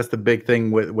the big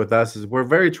thing with us is we're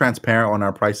very transparent on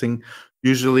our pricing.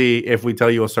 Usually, if we tell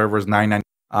you a server is $9.99,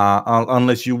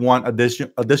 unless you want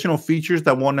additional features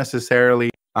that won't necessarily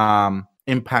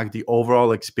impact the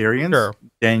overall experience, Sure.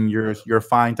 then you're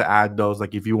fine to add those.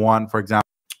 Like if you want, for example,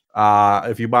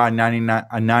 if you buy a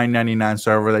 $9.99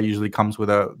 server that usually comes with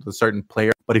a certain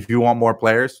player, but if you want more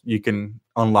players, you can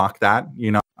unlock that.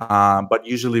 But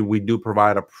usually we do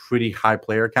provide a pretty high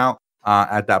player count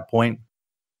at that point.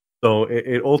 So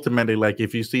it ultimately, like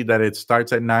if you see that it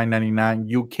starts at $9.99,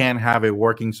 you can have a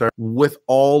working server with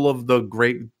all of the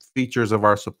great features of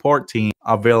our support team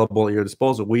available at your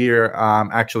disposal. We are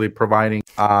actually providing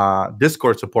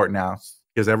Discord support now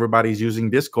because everybody's using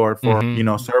Discord for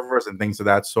servers and things of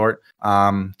that sort.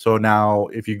 So now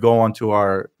if you go onto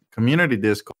our community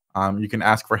Discord, you can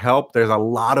ask for help. There's a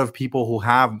lot of people who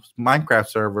have Minecraft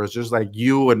servers just like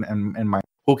you and my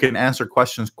who can answer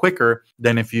questions quicker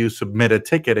than if you submit a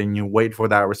ticket and you wait for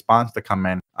that response to come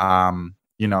in.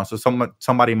 So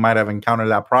somebody might have encountered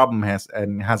that problem has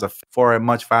for it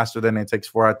much faster than it takes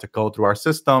for it to go through our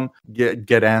system,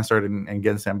 get answered and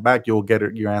get sent back. You'll get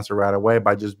your answer right away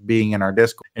by just being in our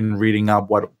Discord and reading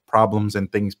up what problems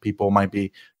and things people might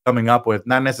be coming up with,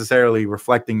 not necessarily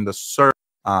reflecting the service,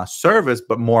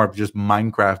 but more of just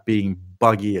Minecraft being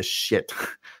buggy as shit.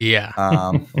 Yeah.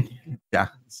 Yeah.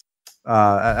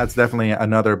 That's definitely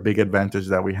another big advantage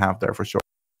that we have there for sure.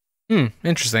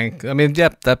 Interesting. I mean,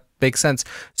 yep, that makes sense.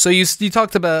 So you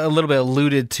talked about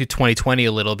alluded to 2020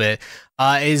 a little bit.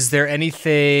 Is there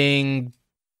anything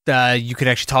you could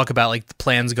actually talk about, like the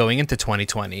plans going into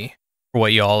 2020 for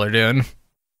what you all are doing?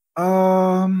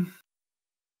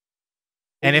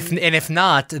 And if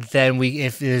not, then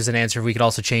if there's an answer, we could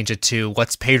also change it to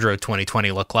what's Pedro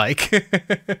 2020 look like?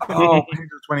 Pedro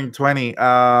 2020.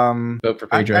 Vote for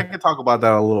Pedro. I can talk about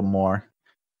that a little more.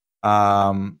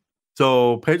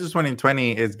 So Pedro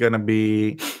 2020 is gonna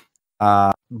be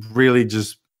really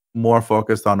just more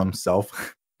focused on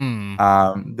himself.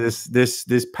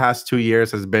 This past 2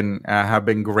 years have been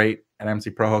great at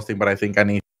MCProHosting, but I think I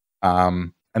need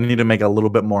to make a little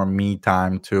bit more me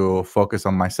time to focus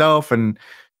on myself and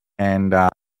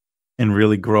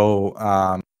really grow.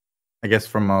 I guess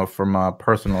from a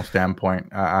personal standpoint,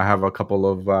 I have a couple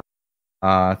of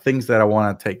things that I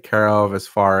want to take care of as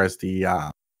far as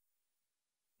the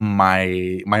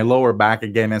my lower back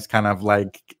again is kind of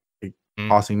like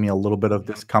causing me a little bit of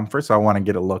discomfort, so I want to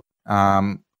get a look.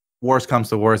 Worst comes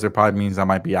to worst, it probably means I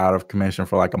might be out of commission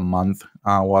for like a month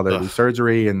while they do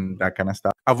surgery and that kind of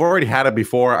stuff. I've already had it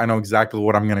before. I know exactly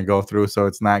what I'm going to go through, so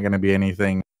it's not going to be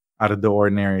anything out of the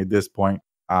ordinary at this point.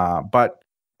 But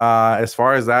as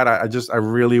far as that, I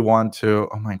really want to.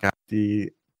 Oh my god,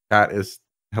 the chat is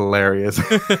hilarious.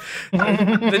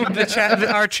 the chat,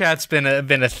 our chat's been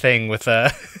a thing with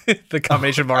the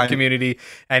combination of our community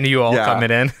and you all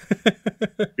coming in.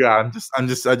 Yeah, I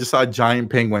just saw a giant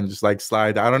penguin just like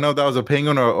slide. I don't know if that was a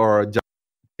penguin or a giant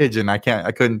pigeon. I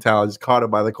couldn't tell. I just caught it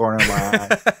by the corner of my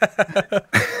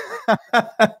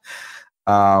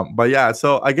But yeah,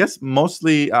 so I guess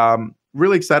mostly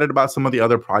really excited about some of the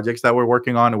other projects that we're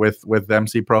working on with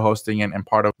MCProHosting and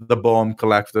part of the Boehm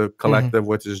Collective,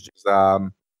 which is just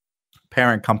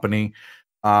parent company.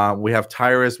 We have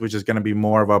Tyrus, which is going to be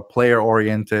more of a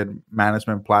player-oriented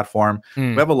management platform.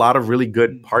 We have a lot of really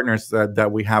good partners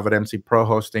that we have at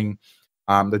MCProHosting.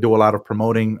 They do a lot of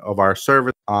promoting of our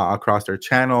service across their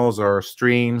channels or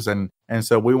streams, and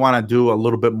so we want to do a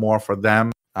little bit more for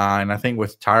them. And I think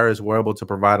with Tyrus, we're able to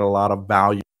provide a lot of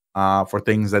value for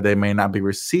things that they may not be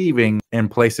receiving in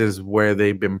places where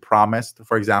they've been promised.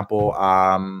 For example,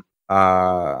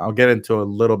 I'll get into a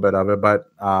little bit of it, but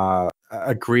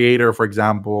a creator, for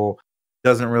example,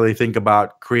 doesn't really think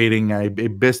about creating a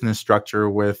business structure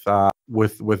with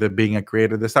it being a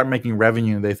creator. They start making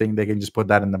revenue, they think they can just put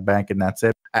that in the bank and that's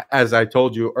it. As I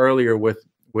told you earlier with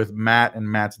Matt and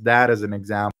Matt's dad as an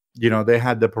example, they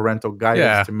had the parental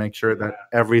guidance to make sure that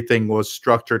everything was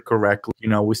structured correctly.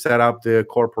 We set up the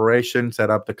corporation, set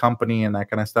up the company and that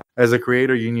kind of stuff. As a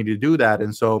creator, you need to do that.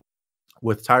 And so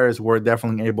with Tyrus, we're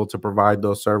definitely able to provide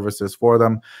those services for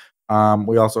them.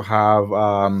 We also have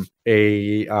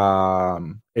a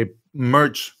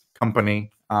merch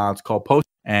company. It's called Post.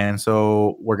 And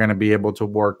so we're going to be able to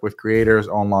work with creators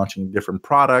on launching different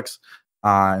products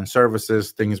and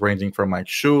services, things ranging from like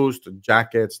shoes to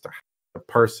jackets to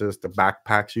purses to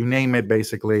backpacks, you name it,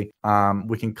 basically.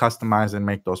 We can customize and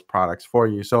make those products for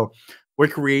you. So we're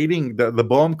creating, the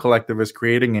Boehm Collective is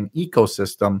creating an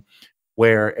ecosystem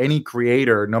where any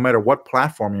creator, no matter what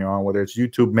platform you're on, whether it's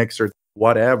YouTube, Mixer,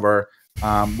 whatever,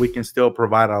 we can still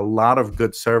provide a lot of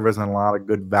good service and a lot of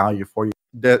good value for you.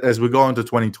 As we go into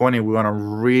 2020, we want to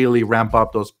really ramp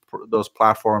up those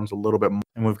platforms a little bit more.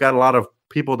 And we've got a lot of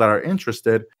people that are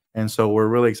interested. And so we're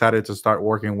really excited to start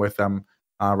working with them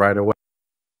right away.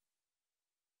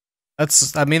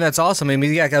 That's awesome. I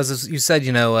mean, yeah, as you said,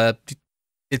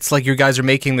 it's like you guys are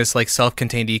making this like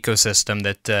self-contained ecosystem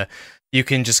that you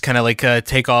can just kind of like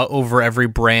take over every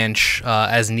branch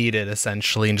as needed,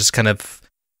 essentially, and just kind of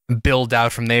build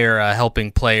out from there,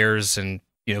 helping players and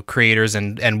creators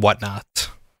and whatnot.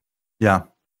 Yeah.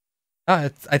 I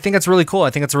think that's really cool.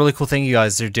 I think it's a really cool thing you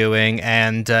guys are doing.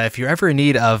 And if you're ever in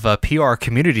need of PR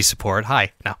community support,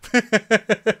 hi. No.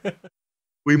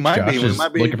 We might be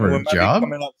looking for a job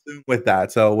coming up soon with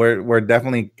that. So we're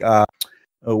definitely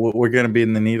we're going to be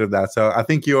in the need of that. So I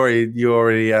think we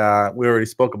already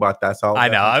spoke about that. So I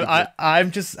know.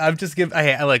 I'm just giving.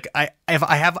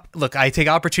 I take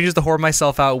opportunities to whore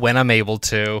myself out when I'm able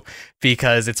to,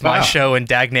 because it's my show and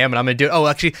dagnam, and I'm gonna do it. Oh,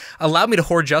 actually, allow me to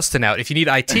whore Justin out if you need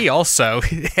IT also,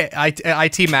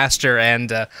 IT master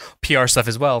and PR stuff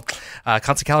as well.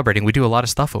 Constantly Calibrating. We do a lot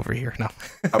of stuff over here. No,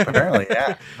 apparently,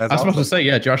 yeah. I was supposed to say,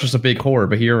 yeah, Josh is a big whore,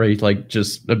 but he already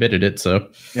just admitted it. So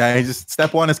yeah, he just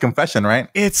step one is confession, right?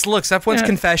 Step one's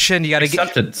confession. You got to get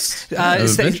acceptance.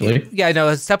 Eventually, yeah,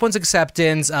 no. Step one's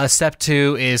acceptance. Step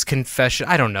two is confession.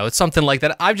 I don't know. It's something like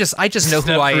that. I just know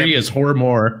who I am. Step three is whore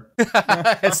more.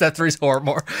 Step three is whore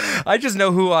more. I just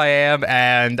know who I am,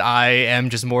 and I am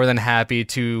just more than happy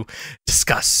to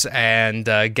discuss and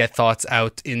get thoughts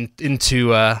out into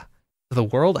the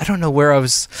world. I don't know where I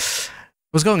was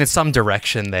going in some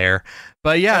direction there.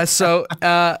 But yeah, so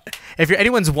if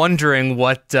anyone's wondering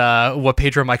what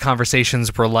Pedro and my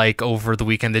conversations were like over the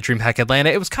weekend at DreamHack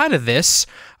Atlanta, it was kind of this.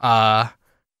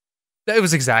 It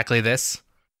was exactly this.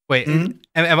 Wait,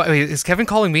 is Kevin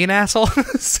calling me an asshole?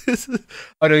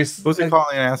 Oh no, who's he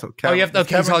calling an asshole? Kevin.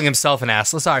 Kevin's calling himself an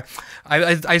asshole. Sorry,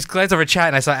 I glanced over chat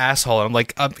and I saw asshole, and I'm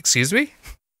like, excuse me.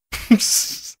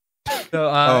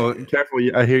 So, careful!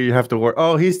 I hear you have to work.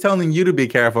 Oh, he's telling you to be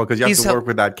careful because you have to work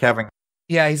with that Kevin.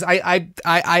 Yeah,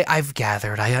 I've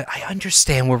gathered. I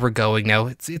understand where we're going now.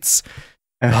 It's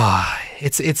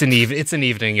an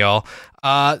evening, y'all.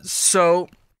 So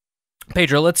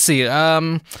Pedro, let's see.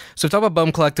 So we talked about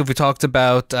Boehm Collective. We talked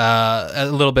about a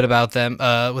little bit about them.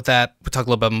 With that, we talked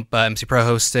a little bit about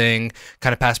MCProHosting,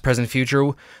 kind of past, present, future.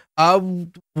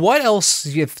 What else,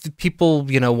 if people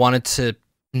wanted to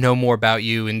know more about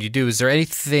you and you do, is there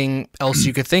anything else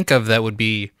you could think of that would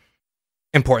be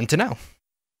important to know?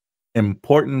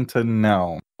 Important to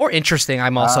know. Or interesting,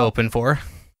 I'm also open for.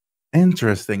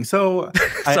 Interesting. So,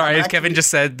 sorry, as Kevin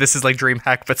just said, this is like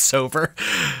DreamHack, but sober.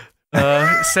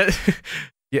 Yeah,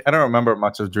 I don't remember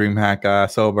much of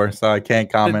DreamHack sober, so I can't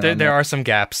comment. There are some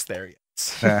gaps there,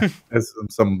 yes. Yeah, there's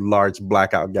some large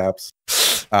blackout gaps.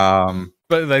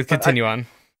 But continue on.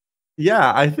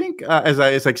 Yeah, I think as I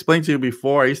explained to you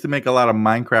before, I used to make a lot of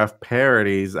Minecraft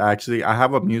parodies. Actually, I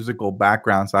have a musical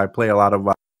background, so I play a lot of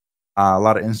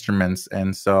instruments,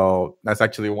 and so that's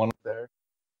actually one up there.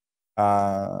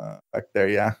 Back there,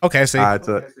 yeah. Okay,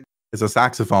 so is a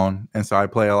saxophone, and so I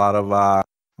play a lot of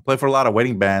play for a lot of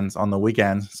wedding bands on the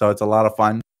weekends. So it's a lot of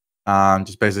fun.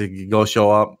 Just basically go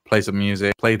show up, play some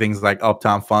music, play things like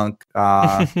Uptown Funk,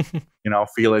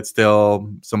 Feel It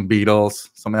Still, some Beatles,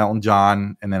 some Elton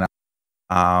John, and then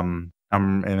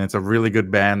and it's a really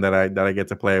good band that I get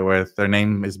to play with. Their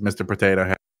name is Mr. Potato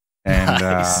Head, and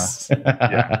Nice.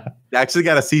 yeah, they actually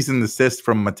got a cease and desist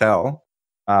from Mattel.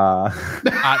 I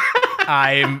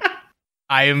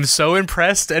am so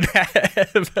impressed and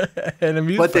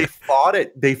amused. But they fought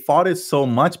it. They fought it so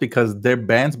much because their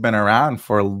band's been around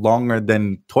for longer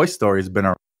than Toy Story's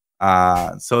been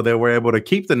around. So they were able to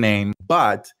keep the name,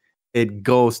 but it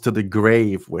goes to the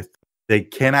grave with. They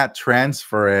cannot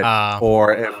transfer it,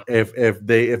 or if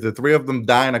the three of them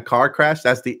die in a car crash,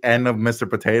 that's the end of Mr.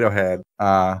 Potato Head.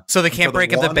 So they can't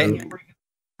break up the band.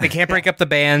 They can't break up the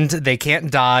band. They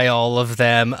can't die, all of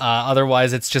them.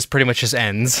 Otherwise, it's just pretty much just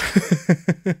ends.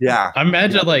 Yeah. I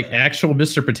imagine like actual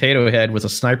Mr. Potato Head with a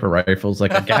sniper rifle. It's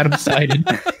like, I got him sighted.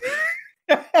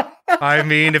 I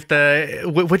mean, if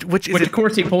which of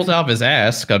course he pulls out of his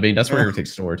ass. I mean, that's where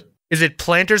everything's stored. Is it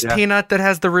Planter's Peanut that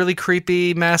has the really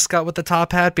creepy mascot with the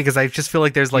top hat? Because I just feel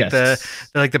like there's like the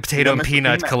potato and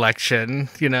peanut collection,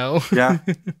 you know? Yeah.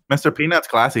 Mr. Peanut's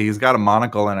classy. He's got a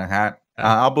monocle and a hat.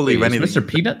 I'll believe anything. Mr.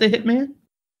 Peanut the Hitman?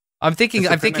 I'm thinking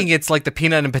it's like the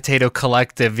Peanut and Potato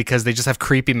Collective because they just have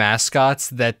creepy mascots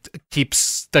that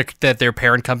that their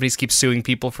parent companies keep suing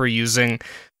people for using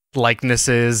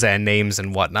likenesses and names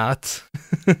and whatnot.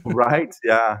 Right?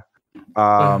 Yeah.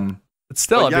 But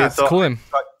still, it's cool.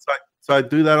 So I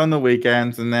do that on the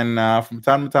weekends, and then from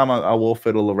time to time I will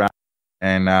fiddle around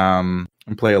and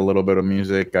play a little bit of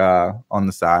music on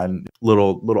the side,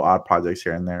 little odd projects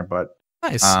here and there. But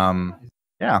nice.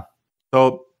 Yeah.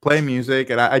 So play music,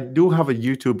 and I do have a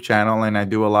YouTube channel, and I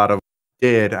do a lot of.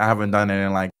 I haven't done it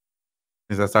in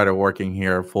since I started working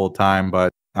here full time,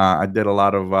 but I did a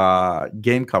lot of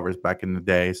game covers back in the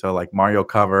day. So like Mario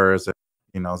covers,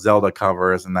 Zelda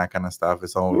covers, and that kind of stuff.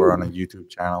 It's over on a YouTube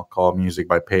channel called Music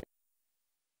by Pedro.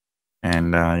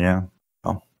 And yeah,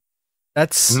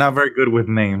 that's I'm not very good with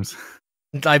names.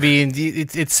 I mean,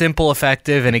 it's simple,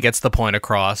 effective, and it gets the point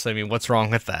across. I mean, what's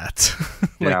wrong with that?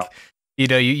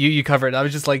 You cover it. I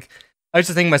was just thinking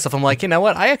to myself, I'm like, you know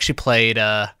what? I actually played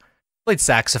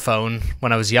saxophone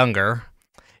when I was younger.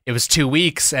 It was 2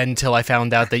 weeks until I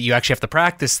found out that you actually have to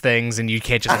practice things and you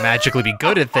can't just magically be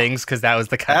good at things because that was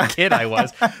the kind of kid I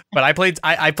was. But I played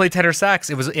tenor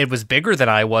sax. It was bigger than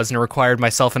I was, and it required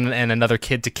myself and another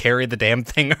kid to carry the damn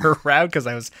thing around because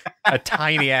I was a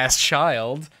tiny ass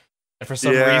child. And for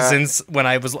some reasons, when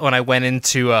I went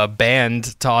into a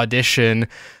band to audition,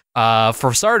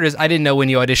 for starters, I didn't know when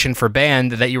you auditioned for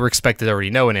band that you were expected to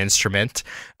already know an instrument.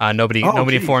 Nobody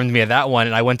informed me of that one,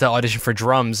 and I went to audition for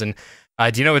drums. And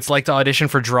do you know what it's like to audition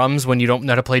for drums when you don't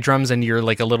know how to play drums and you're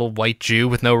like a little white Jew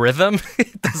with no rhythm?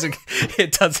 It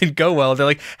doesn't go well. They're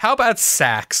like, how about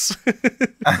sax?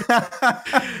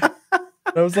 I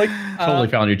was like, totally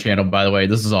found your channel, by the way.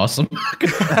 This is awesome.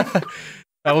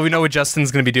 Well, we know what Justin's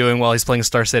going to be doing while he's playing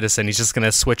Star Citizen. He's just going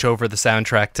to switch over the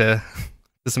soundtrack to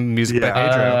some music by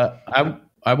Pedro.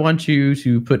 I want you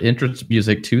to put entrance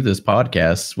music to this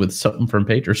podcast with something from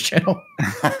Pedro's channel.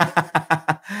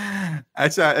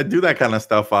 Actually, I do that kind of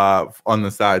stuff on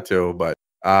the side too. But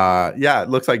it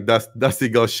looks like Dusty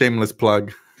goes shameless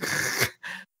plug.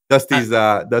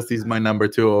 Dusty's my number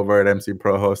 2 over at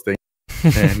MCProHosting,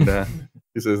 and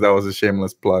he says that was a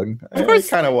shameless plug. Of course, it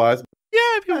kind of was.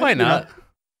 Yeah, why not?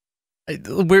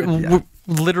 We're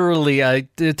literally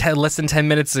less than 10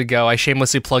 minutes ago, I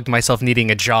shamelessly plugged myself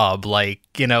needing a job.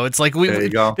 It's like there you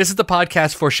go. This is the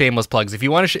podcast for shameless plugs. If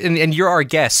you want to, and you're our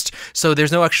guest, so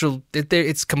there's no actual.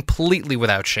 It's completely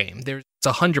without shame. It's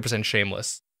 100%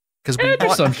 shameless. Because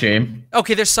there's some shame.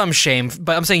 Okay, there's some shame,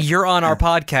 but I'm saying you're on our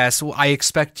podcast. I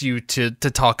expect you to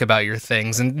talk about your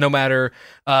things, and no matter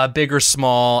big or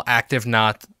small, active,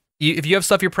 not. If you have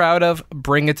stuff you're proud of,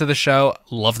 bring it to the show.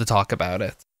 Love to talk about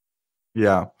it.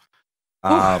 Yeah.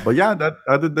 But yeah, that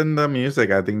other than the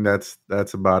music, I think that's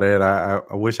about it. I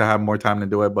wish I had more time to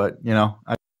do it, but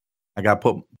I got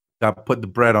put the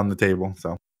bread on the table.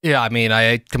 So yeah, I mean,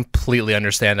 I completely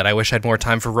understand that. I wish I had more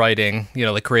time for writing,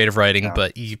 like creative writing.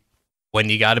 But when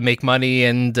you got to make money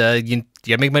and you got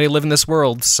to make money to live in this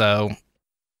world, so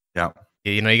yeah,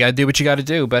 you got to do what you got to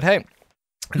do. But hey,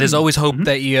 there's always hope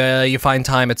that you find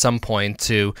time at some point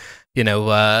to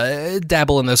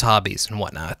dabble in those hobbies and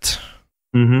whatnot.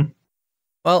 Mm-hmm.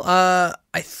 Well,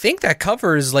 I think that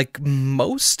covers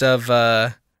most of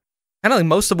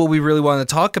most of what we really want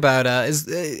to talk about. Is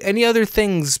any other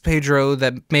things, Pedro,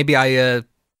 that maybe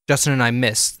Justin and I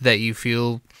missed that you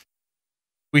feel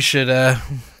we should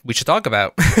talk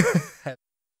about?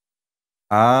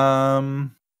 I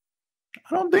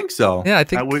don't think so. Yeah, I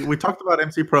think we talked about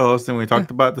MCProHosting. We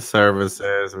talked about the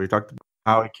services. We talked about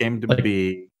how it came to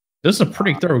be. This is a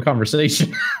pretty thorough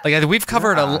conversation. Like we've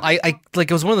covered I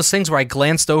like it was one of those things where I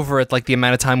glanced over at like the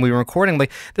amount of time we were recording.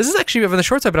 Like this is actually over the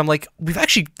short side, but I'm like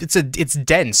it's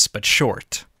dense but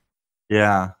short.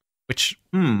 Yeah. Which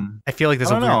I feel like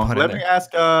there's a weird put in there. Let me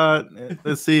ask.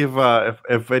 Let's see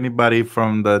if anybody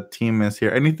from the team is here.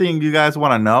 Anything you guys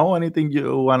want to know? Anything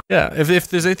you want? Yeah. If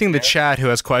there's anything in the chat who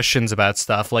has questions about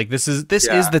stuff, like this is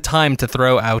the time to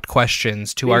throw out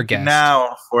questions to our guests.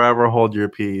 Now, forever hold your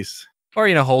peace. Or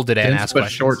hold it and Dense ask but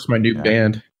questions. Short's my new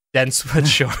band. Dense but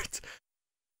short.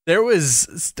 There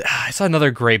was I saw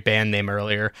another great band name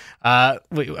earlier.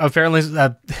 Apparently,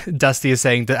 Dusty is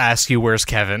saying to ask you where's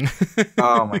Kevin.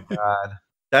 Oh my god,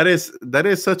 that is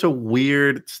such a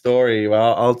weird story.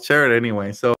 Well, I'll share it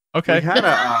anyway. So okay, we had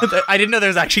I didn't know there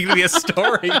was actually going to be a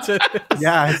story to this.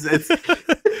 Yeah, it's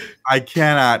I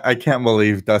can't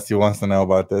believe Dusty wants to know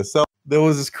about this. So there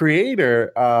was this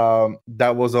creator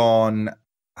that was on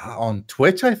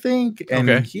Twitch, I think,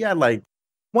 and he had like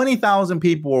 20,000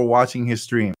 people were watching his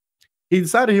stream. He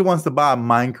decided he wants to buy a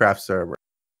Minecraft server.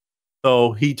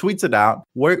 So he tweets it out.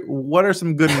 What are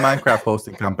some good Minecraft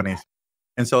hosting companies?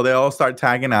 And so they all start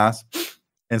tagging us.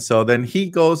 And so then he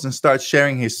goes and starts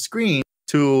sharing his screen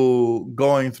to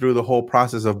going through the whole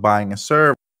process of buying a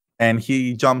server. And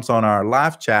he jumps on our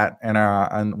live chat,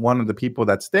 and one of the people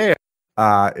that's there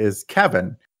is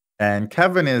Kevin. And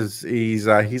Kevin he's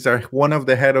one of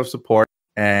the head of support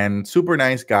and super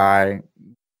nice guy.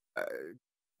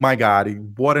 My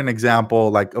God, what an example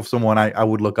like of someone I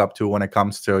would look up to when it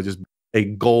comes to just a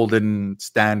golden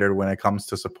standard when it comes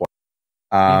to support.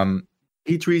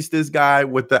 He treats this guy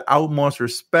with the utmost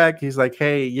respect. He's like,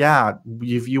 hey, yeah,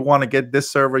 if you want to get this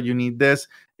server, you need this.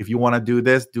 If you want to do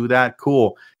this, do that.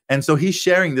 Cool. And so he's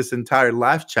sharing this entire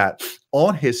live chat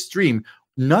on his stream.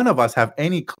 None of us have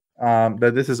any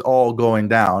that this is all going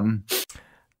down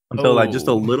until like just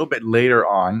a little bit later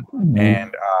on.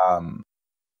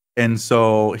 And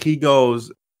so he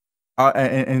goes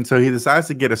and so he decides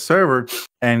to get a server,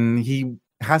 and he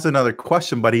has another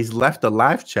question, but he's left a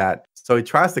live chat. So he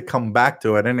tries to come back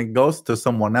to it, and it goes to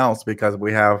someone else because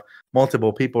we have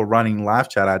multiple people running live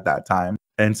chat at that time.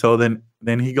 And so then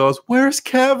he goes, where's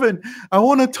Kevin? I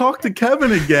want to talk to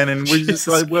Kevin again. And we're just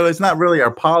like, well, it's not really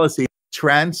our policy to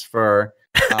transfer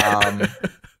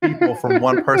people from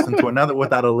one person to another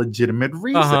without a legitimate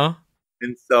reason.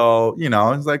 And so,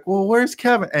 it's like, well, where's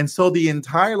Kevin? And so the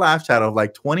entire live chat of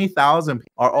like 20,000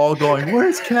 people are all going,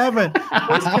 where's Kevin?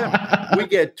 Where's Kevin? We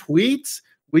get tweets,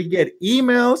 we get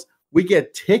emails, we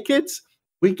get tickets,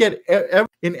 we get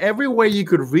in every way you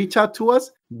could reach out to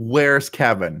us. Where's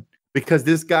Kevin? Because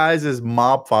this guy's is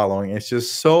mob following. It's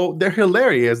just so they're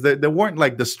hilarious. They weren't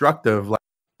like destructive like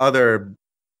other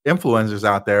influencers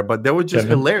out there, but they were just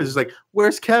hilarious. It's like,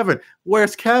 where's Kevin?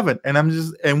 Where's Kevin?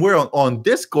 And we're on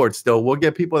Discord still. We'll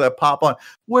get people that pop on.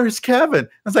 Where's Kevin?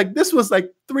 It's like, this was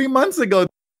like 3 months ago.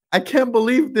 I can't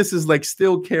believe this is like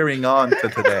still carrying on to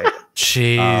today.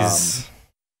 Jeez.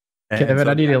 Kevin,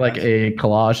 I needed like a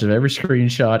collage of every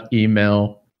screenshot,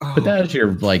 email. Put that as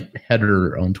your like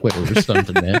header on Twitter or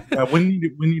something, man. Yeah, we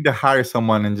need to hire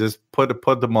someone and just put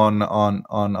them on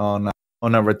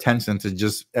a retention to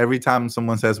just every time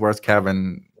someone says where's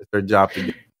Kevin, it's their job to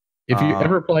get. If you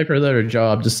ever apply for another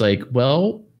job, just like,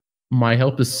 well, my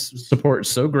help is support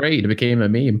so great, it became a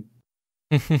meme.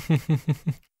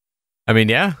 I mean,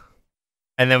 yeah.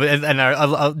 And then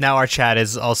now our chat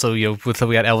is also we got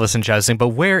Elvis and chat saying, but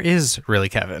where is really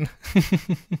Kevin?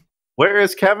 Where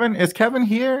is Kevin? Is Kevin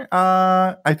here?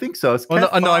 I think so. It's no,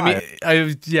 I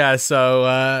mean, yeah.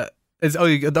 So.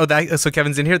 So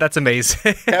Kevin's in here. That's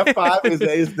amazing. F5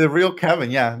 is the real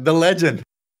Kevin. Yeah, the legend.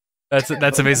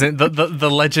 That's amazing. The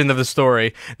legend of the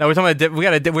story. Now we're talking about we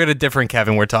got a different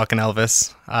Kevin. We're talking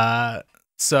Elvis.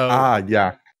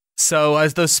 Yeah. So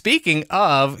as though speaking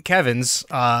of Kevin's,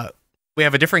 we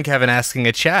have a different Kevin asking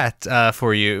a chat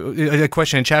for you, a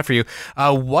question in chat for you.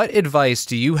 What advice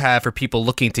do you have for people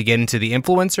looking to get into the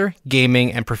influencer,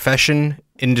 gaming, and professional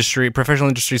industry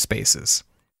spaces?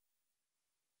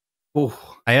 Oh,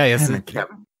 yeah, yes.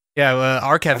 Kevin. Yeah,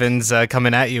 our Kevin's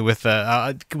coming at you with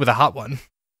a hot one.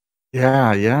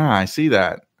 Yeah, I see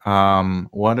that.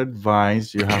 What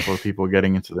advice do you have for people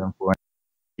getting into the influencer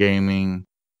gaming?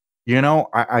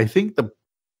 I think the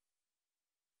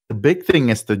big thing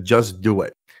is to just do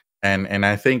it, and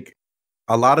I think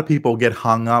a lot of people get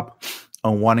hung up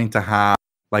on wanting to have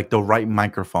like the right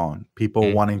microphone,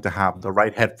 people wanting to have the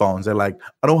right headphones. They're like,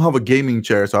 I don't have a gaming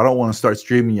chair, so I don't want to start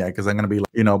streaming yet because I'm gonna be like,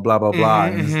 you know, blah blah blah.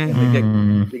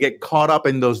 And they get caught up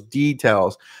in those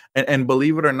details. And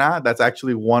believe it or not, that's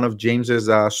actually one of James's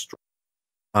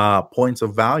points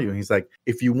of value. He's like,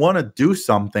 if you want to do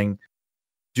something,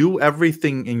 do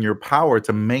everything in your power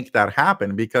to make that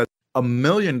happen, because $1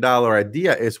 million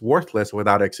idea is worthless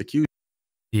without execution.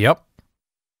 Yep.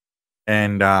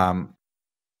 And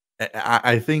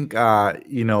I think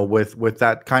you know, with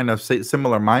that kind of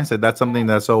similar mindset, that's something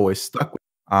that's always stuck with.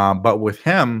 But with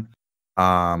him,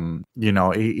 you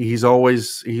know, he's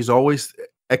always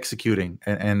executing,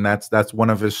 and that's one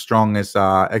of his strongest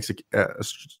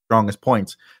strongest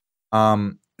points.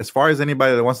 As far as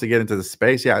anybody that wants to get into the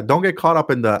space, yeah, don't get caught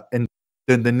up in the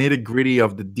nitty gritty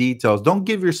of the details. Don't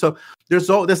give yourself. There's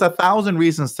 1,000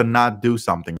 reasons to not do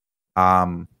something.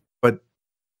 But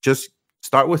just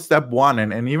start with step one.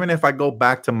 And even if I go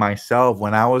back to myself,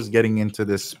 when I was getting into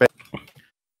this space,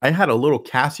 I had a little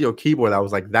Casio keyboard that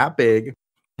was like that big,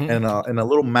 and a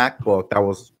little MacBook that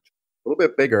was a little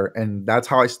bit bigger, and that's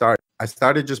how I started. I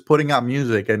started just putting out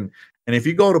music, and if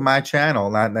you go to my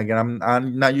channel, again,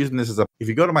 I'm not using this as a. If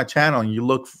you go to my channel and you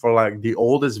look for like the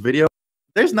oldest video,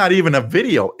 there's not even a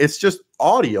video. It's just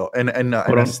audio and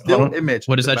a still image.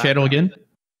 What is that channel again?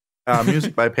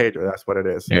 Music by Pedro. That's what it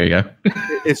is. There you go.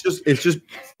 It's just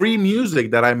free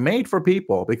music that I made for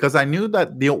people, because I knew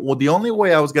that the only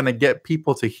way I was going to get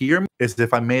people to hear me is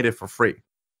if I made it for free.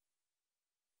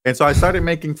 And so I started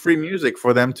making free music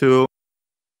for them to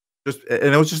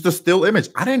and it was just a still image.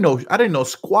 I didn't know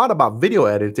squat about video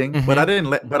editing, but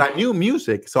I knew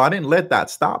music, so I didn't let that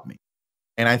stop me.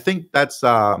 And I think that's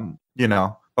you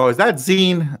know, oh, is that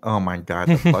Zine? Oh my God,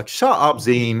 the fuck. Shut up,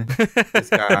 Zine. This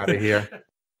guy out of here.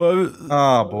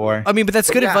 Oh boy. I mean, but that's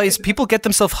good advice. People get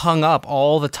themselves hung up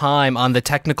all the time on the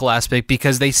technical aspect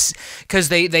because they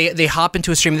hop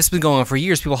into a stream. This has been going on for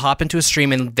years. People hop into a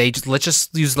stream and they just, let's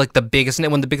just use like one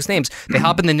of the biggest names. They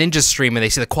hop in the Ninja stream and they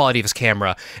see the quality of his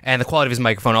camera and the quality of his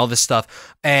microphone, all this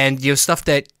stuff, and you know, stuff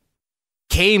that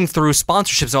came through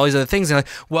sponsorships and all these other things. And like,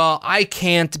 well, I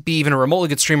can't be even a remotely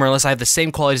good streamer unless I have the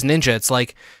same quality as Ninja. It's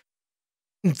like,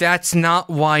 that's not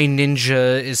why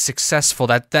Ninja is successful.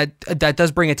 That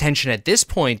does bring attention at this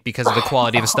point because of the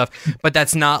quality of the stuff, but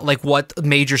that's not like what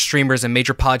major streamers and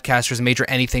major podcasters and major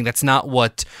anything. That's not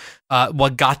what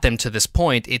got them to this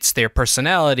point. It's their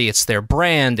personality, it's their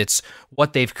brand, it's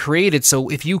what they've created. So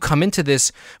if you come into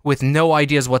this with no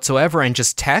ideas whatsoever and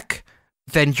just tech,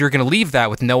 then you're going to leave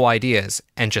that with no ideas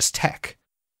and just tech.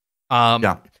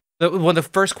 Yeah. One of the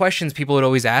first questions people would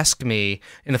always ask me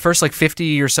in the first like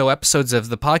 50 or so episodes of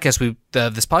the podcast,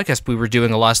 this podcast, we were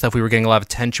doing a lot of stuff. We were getting a lot of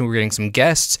attention. We were getting some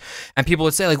guests, and people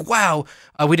would say like, "Wow,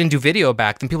 we didn't do video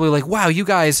back then." People were like, "Wow, you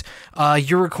guys,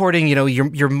 you're recording. You know,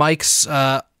 your mics,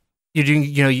 you're doing.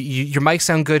 You know, your mics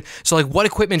sound good. So like, what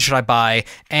equipment should I buy?"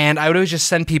 And I would always just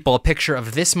send people a picture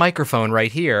of this microphone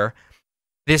right here.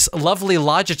 This lovely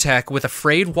Logitech with a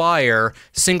frayed wire,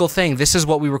 single thing. This is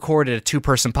what we recorded a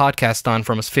 2-person podcast on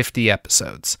for almost 50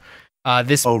 episodes.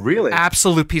 This really?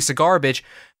 Absolute piece of garbage,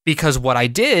 because what I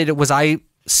did was I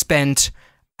spent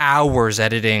hours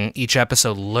editing each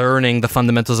episode, learning the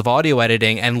fundamentals of audio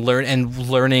editing and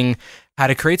learning how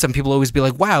to create some. People always be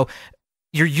like, "Wow,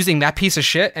 you're using that piece of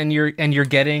shit and you're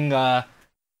getting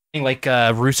like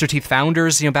Rooster Teeth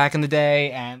founders, you know, back in the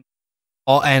day, and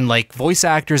like voice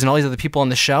actors and all these other people on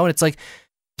the show." And it's like,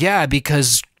 yeah,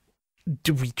 because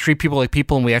we treat people like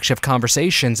people and we actually have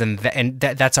conversations, and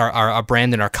that's our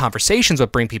brand, and our conversations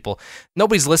what bring people.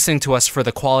 Nobody's listening to us for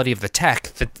the quality of the tech.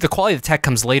 The quality of the tech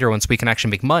comes later once we can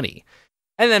actually make money.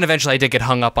 And then eventually I did get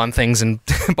hung up on things and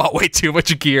bought way too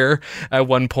much gear at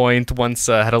one point, once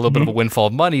had a little bit of a windfall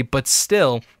of money. But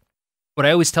still, what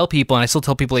I always tell people, and I still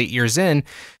tell people 8 years in,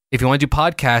 if you want to do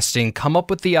podcasting, come up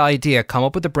with the idea, come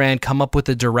up with the brand, come up with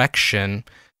the direction,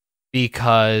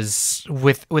 because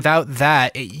without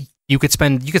that, you could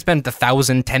spend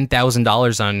 $1,000,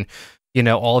 $10,000 on, you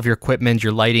know, all of your equipment,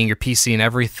 your lighting, your PC, and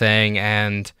everything.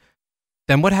 And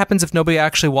then what happens if nobody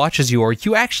actually watches you, or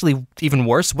you actually, even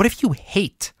worse, what if you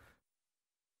hate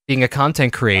being a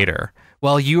content creator?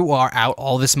 Well, you are out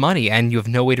all this money and you have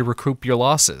no way to recoup your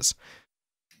losses.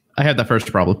 I had that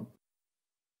first problem.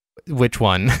 Which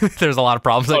one? There's a lot of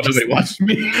problems. Nobody watched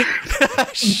me.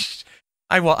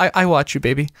 I watch you,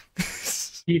 baby.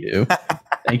 You do.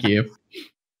 Thank you.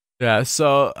 Yeah.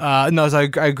 So no, so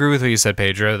I agree with what you said,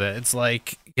 Pedro. That it's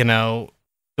like, you know,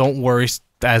 don't worry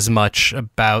as much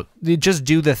about. Just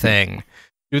do the thing.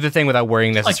 Do the thing without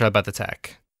worrying necessarily about the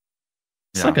tech.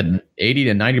 It's like an 80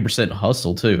 to 90%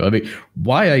 hustle too. I mean,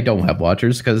 why I don't have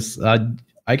watchers, because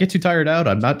I get too tired out.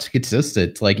 I'm not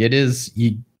consistent. Like it is,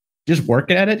 you just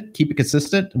work at it, keep it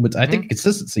consistent. Which I think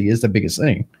consistency is the biggest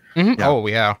thing. Yeah. Oh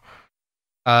yeah.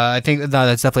 I think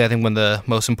that's definitely, I think, one of the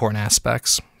most important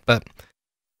aspects. But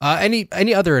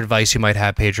any other advice you might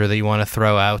have, Pedro, that you want to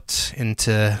throw out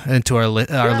into our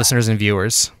listeners and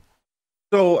viewers?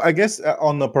 So I guess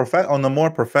on the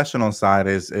more professional side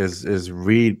is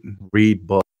read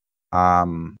books.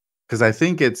 Because I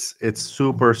think it's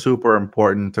super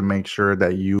important to make sure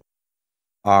that you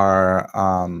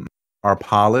are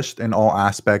polished in all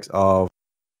aspects of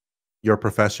your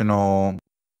professional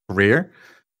career.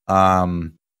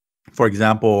 For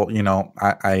example,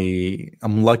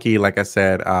 I'm lucky, like I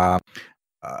said, I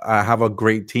have a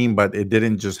great team, but it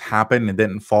didn't just happen. It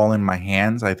didn't fall in my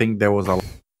hands. I think there was a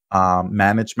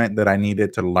management that I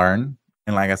needed to learn.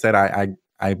 And like I said, I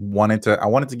wanted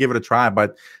to give it a try,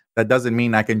 but that doesn't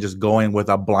mean I can just go in with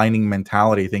a blinding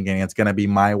mentality thinking it's going to be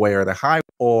my way or the highway,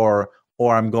 or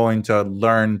I'm going to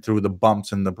learn through the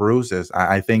bumps and the bruises.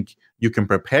 I think you can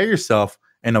prepare yourself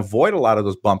and avoid a lot of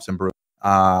those bumps and bruises.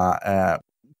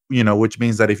 Which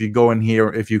means that if you go in here,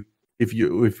 if you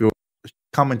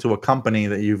come into a company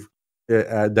that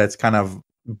that's kind of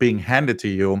being handed to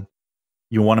you,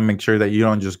 you want to make sure that you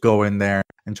don't just go in there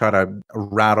and try to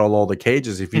rattle all the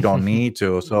cages if you don't need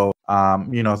to. So,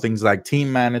 things like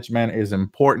team management is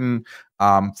important.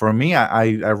 For me,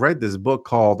 I read this book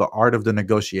called The Art of the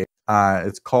Negotiation.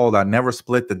 It's called Never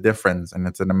Split the Difference, and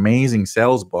it's an amazing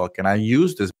sales book. And I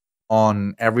used this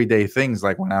on everyday things.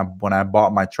 Like when I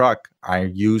bought my truck, I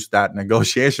used that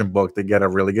negotiation book to get a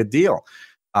really good deal.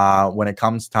 When it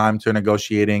comes time to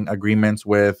negotiating agreements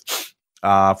with,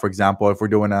 for example, if we're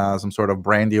doing some sort of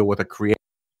brand deal with a creator,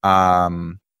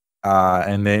 and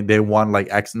they want like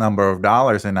X number of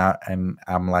dollars, and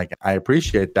I'm like, I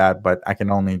appreciate that, but I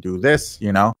can only do this,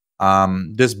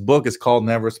 This book is called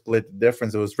Never Split the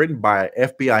Difference. It was written by an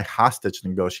FBI hostage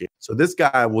negotiator. So this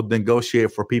guy would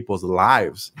negotiate for people's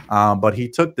lives, but he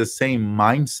took the same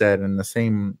mindset and the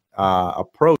same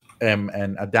approach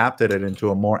and adapted it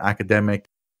into a more academic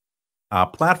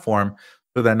platform,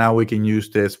 so that now we can use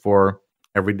this for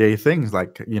everyday things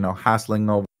like, hassling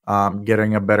over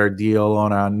getting a better deal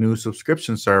on a new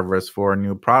subscription service for a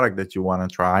new product that you want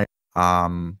to try.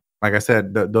 Like I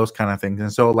said, those kind of things.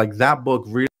 And so like that book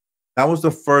really, that was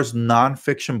the first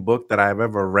nonfiction book that I've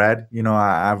ever read.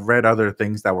 I've read other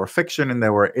things that were fiction and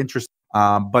that were interesting,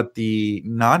 but the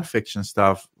nonfiction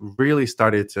stuff really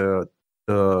started to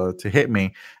hit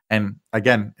me. And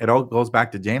again, it all goes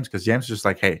back to James, because James was just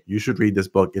like, hey, you should read this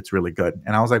book. It's really good.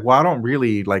 And I was like, well, I don't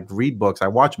really like read books. I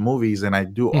watch movies and I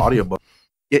do audiobooks.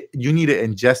 You need to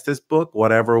ingest this book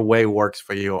whatever way works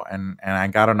for you. And I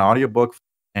got an audiobook,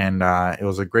 and it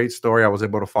was a great story. I was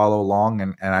able to follow along,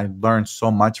 and I learned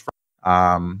so much from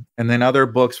and then other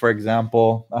books, for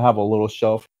example, I have a little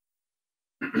shelf.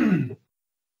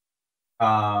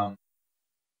 How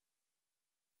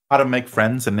to Make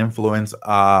Friends and Influence,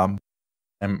 and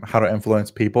How to Influence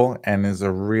People, and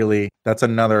that's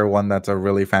another one that's a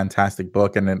really fantastic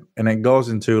book. And it goes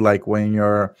into like when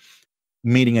you're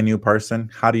meeting a new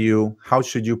person, how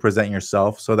should you present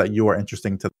yourself so that you are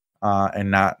interesting to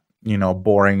and not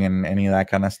boring and any of that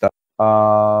kind of stuff.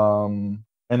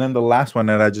 And then the last one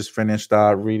that I just finished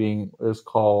reading is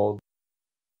called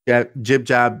Jib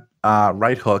Jab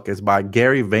Right Hook. Is by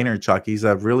Gary Vaynerchuk. He's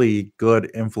a really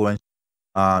good influence.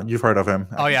 You've heard of him.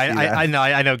 Oh yeah,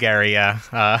 I know Gary. Yeah.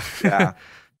 Yeah.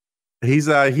 He's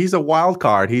a wild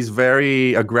card. He's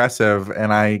very aggressive,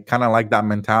 and I kind of like that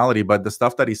mentality. But the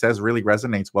stuff that he says really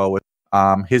resonates well with.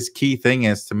 His key thing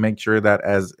is to make sure that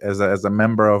as a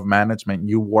member of management,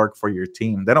 you work for your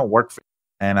team. They don't work for you.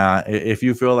 And if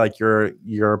you feel like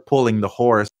you're pulling the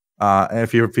horse,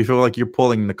 if you feel like you're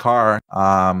pulling the car,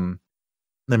 then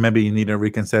maybe you need to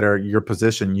reconsider your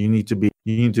position. You need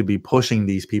to be pushing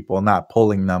these people, not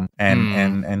pulling them,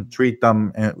 and treat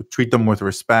them with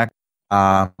respect.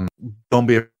 Don't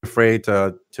be afraid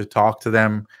to talk to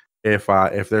them if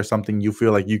there's something you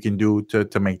feel like you can do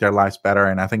to make their lives better.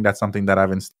 And I think that's something that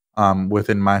I've instilled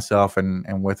within myself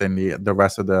and within the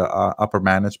rest of the upper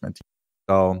management team.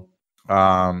 So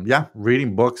yeah,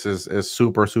 reading books is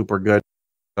super, super good.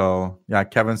 So yeah,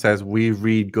 Kevin says we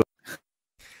read good.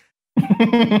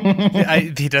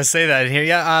 He does say that in here.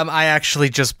 Yeah, I actually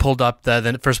just pulled up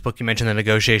the first book you mentioned, the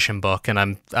negotiation book,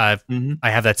 and I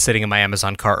have that sitting in my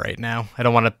Amazon cart right now. I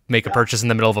don't want to make a purchase in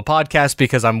the middle of a podcast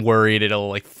because I'm worried it'll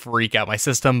like freak out my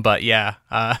system. But yeah,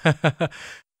 I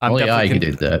can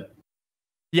do that.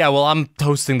 Yeah, well, I'm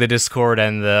hosting the Discord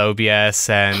and the OBS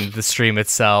and the stream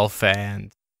itself,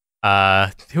 and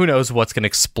who knows what's gonna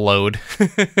explode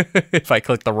if I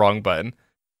click the wrong button.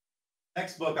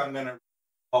 Next book I'm gonna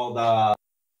called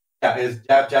yeah, it's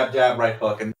jab, jab, jab, right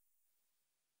hook, and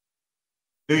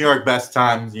New York Best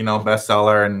Times,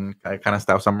 bestseller and kind of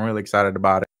stuff. So I'm really excited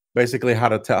about it. Basically, how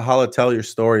to tell your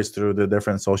stories through the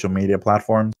different social media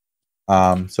platforms,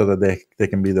 so that they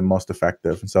can be the most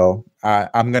effective. So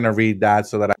I'm gonna read that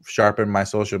so that I sharpen my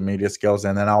social media skills,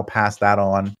 and then I'll pass that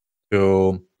on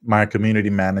to my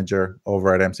community manager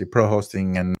over at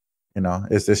MCProHosting, and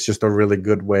it's just a really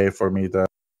good way for me to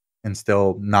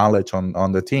instill knowledge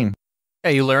on the team.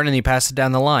 Yeah, you learn and you pass it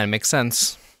down the line. Makes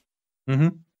sense. Mm-hmm.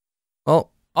 Well,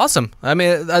 awesome. I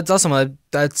mean, that's awesome.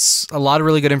 That's a lot of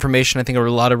really good information. I think a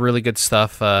lot of really good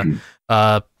stuff.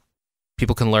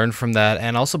 People can learn from that,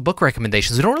 and also book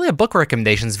recommendations. We don't really have book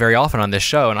recommendations very often on this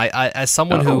show, and I as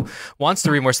someone who wants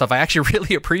to read more stuff, I actually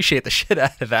really appreciate the shit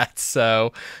out of that.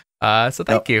 So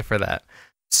thank you for that.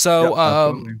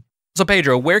 So, so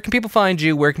Pedro, where can people find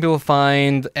you? Where can people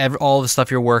find all the stuff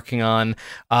you're working on?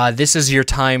 This is your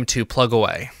time to plug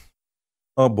away.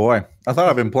 Oh boy, I thought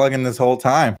I've been plugging this whole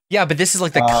time. Yeah, but this is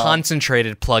like the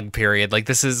concentrated plug period. Like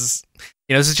this is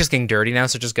just getting dirty now.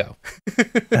 So just go.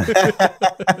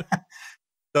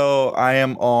 So I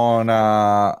am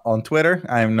on Twitter.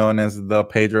 I am known as the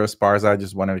Pedro Esparza. I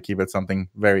just wanted to keep it something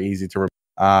very easy to remember.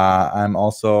 I'm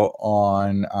also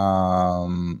on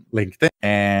LinkedIn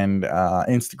and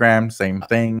Instagram. Same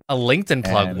thing. A LinkedIn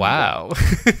plug. And, wow.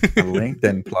 A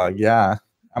LinkedIn plug. Yeah.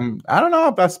 I don't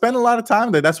know. I spend a lot of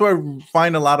time there. That's where I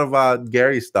find a lot of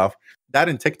Gary's stuff. That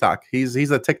and TikTok. He's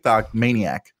a TikTok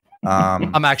maniac.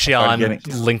 I'm actually on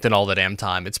LinkedIn all the damn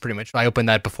time. It's pretty much I open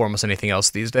that before almost anything else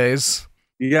these days.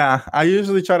 Yeah, I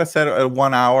usually try to set a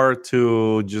 1 hour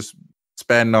to just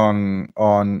spend on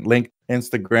LinkedIn,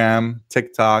 Instagram,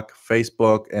 TikTok,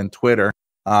 Facebook, and Twitter,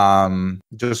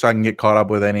 just so I can get caught up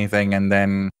with anything. And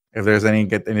then if there's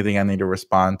anything I need to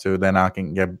respond to, then I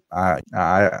can get.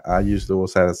 I usually will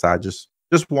set aside just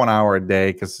 1 hour a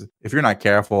day, because if you're not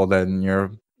careful, then your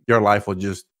life will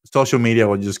social media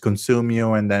will just consume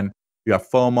you, and then you have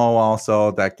FOMO also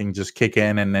that can just kick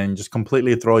in and then just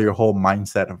completely throw your whole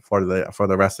mindset for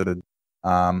the rest of the day.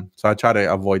 So I try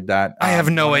to avoid that. I have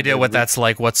no idea what that's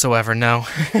like whatsoever. No.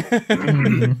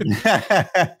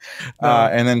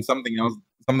 And then something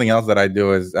else that I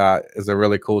do is a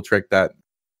really cool trick that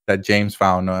James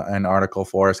found an article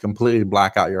for, is completely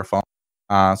black out your phone.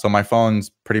 So my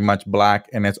phone's pretty much black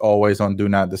and it's always on do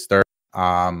not disturb.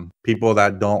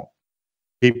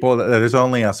 There's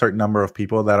only a certain number of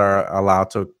people that are allowed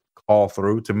to call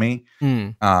through to me.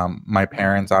 My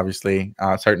parents, obviously,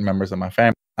 certain members of my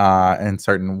family, and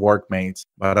certain workmates.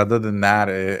 But other than that,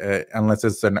 unless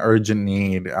it's an urgent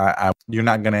need, you're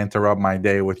not going to interrupt my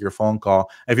day with your phone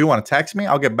call. If you want to text me,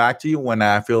 I'll get back to you when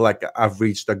I feel like I've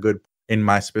reached a good in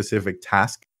my specific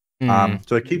task.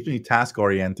 So it keeps me task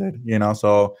oriented,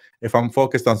 so if I'm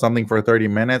focused on something for 30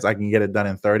 minutes, I can get it done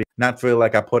in 30, not feel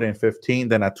like I put in 15,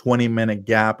 then a 20-minute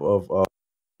gap of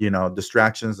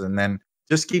distractions, and then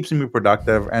just keeps me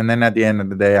productive. And then at the end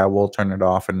of the day, I will turn it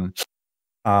off, and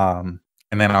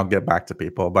then I'll get back to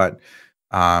people. But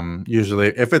usually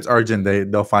if it's urgent,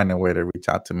 they'll find a way to reach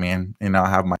out to me, and I'll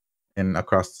have my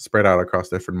spread out across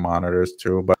different monitors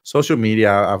too. But social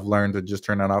media, I've learned to just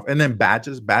turn that off. And then batch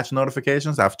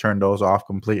notifications, I've turned those off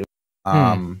completely.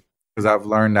 Because I've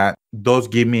learned that those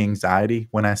give me anxiety.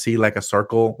 When I see like a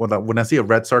circle when I see a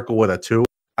red circle with a 2,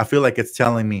 I feel like it's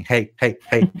telling me, hey, take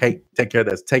care of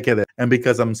this, take care of this. And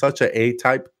because I'm such a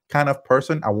A-type kind of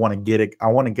person, I want to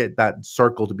get that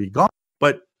circle to be gone.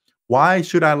 But why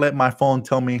should I let my phone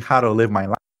tell me how to live my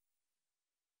life?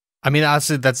 I mean,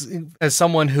 honestly, that's as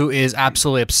someone who is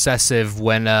absolutely obsessive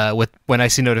when I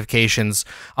see notifications.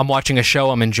 I'm watching a show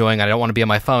I'm enjoying. I don't want to be on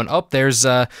my phone. Oh, there's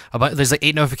like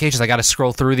 8 notifications. I got to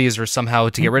scroll through these or somehow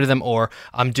to get rid of them. Or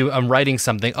I'm writing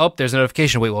something. Oh, there's a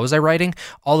notification. Wait, what was I writing?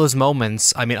 All those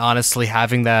moments. I mean, honestly,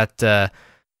 having that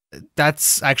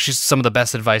that's actually some of the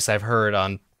best advice I've heard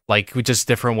on like just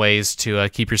different ways to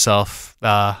keep yourself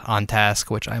on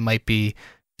task, which I might be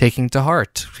taking to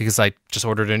heart because I just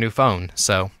ordered a new phone.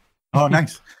 So. Oh,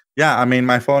 nice. Yeah, I mean,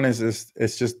 my phone is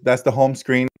just that's the home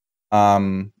screen.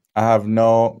 I have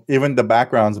even the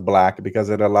background's black because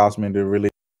it allows me to really.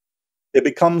 It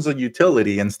becomes a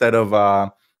utility instead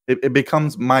of it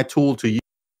becomes my tool to use,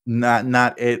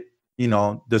 not it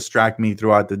distract me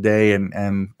throughout the day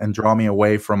and draw me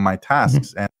away from my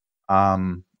tasks. And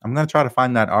I'm gonna try to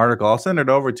find that article. I'll send it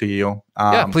over to you.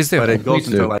 Yeah, please do. But it goes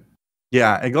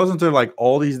into like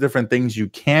all these different things you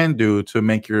can do to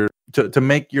make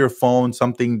your phone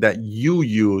something that you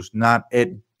use, not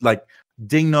it. Like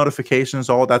ding notifications,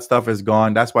 all that stuff is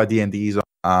gone. That's why D&D's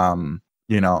and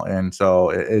so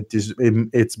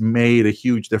it's made a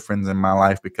huge difference in my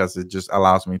life because it just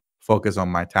allows me focus on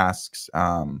my tasks.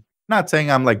 Not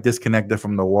saying I'm like disconnected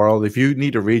from the world. If you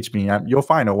need to reach me, you'll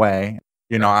find a way.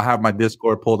 You know, I have my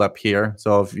Discord pulled up here,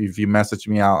 so if you message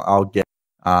me, I'll get.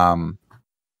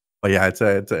 But yeah, it's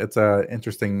a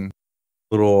interesting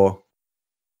little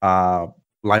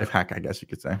life hack, I guess you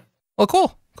could say. Well,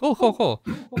 cool.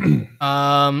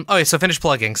 Okay, so finish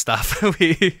plugging stuff. But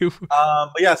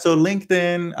yeah, so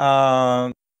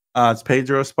LinkedIn, it's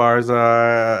Pedro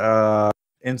Esparza.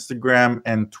 Instagram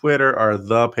and Twitter are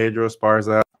the Pedro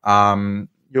Esparza.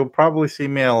 You'll probably see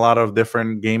me at a lot of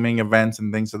different gaming events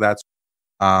and things of that.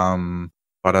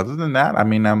 But other than that, I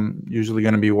mean, I'm usually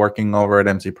going to be working over at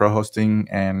MCProHosting,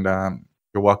 and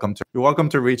you're welcome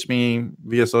to reach me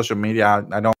via social media.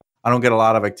 I don't get a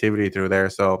lot of activity through there,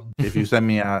 so if you send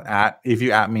me if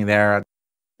you at me there,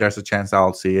 there's a chance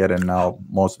I'll see it, and I'll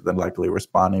most than likely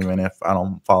respond, even if I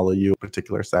don't follow you a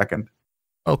particular second.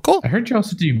 Oh, cool. I heard you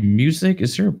also do music.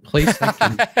 Is there a place I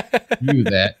can do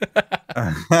that?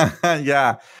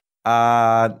 Yeah.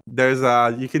 There's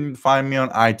you can find me on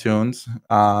iTunes.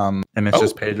 And it's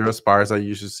just Pedro Esparza.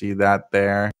 You should see that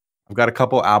there. I've got a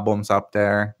couple albums up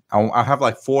there. I have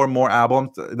like 4 more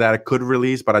albums that I could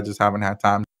release, but I just haven't had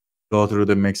time to go through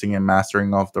the mixing and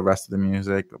mastering of the rest of the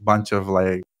music. A bunch of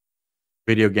like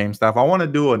video game stuff. I want to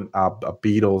do a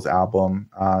Beatles album.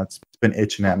 It's been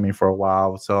itching at me for a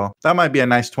while, so that might be a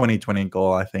nice 2020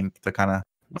 goal, I think, to kind of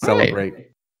celebrate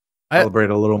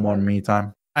a little more me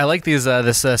time. I like these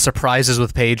surprises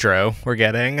with Pedro we're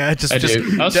getting. I was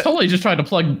totally just trying to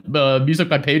plug music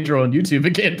by Pedro on YouTube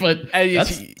again, but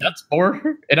that's more,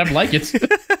 and I like it.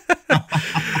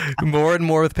 More and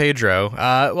more with Pedro.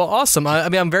 Well, awesome. I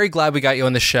mean, I'm very glad we got you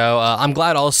on the show. I'm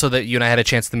glad also that you and I had a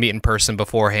chance to meet in person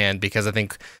beforehand, because I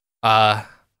think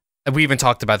we even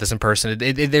talked about this in person.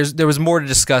 There was more to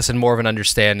discuss and more of an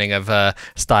understanding of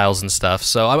styles and stuff.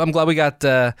 So I'm glad we got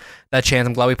that chance.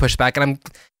 I'm glad we pushed back, and I'm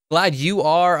glad you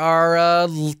are our,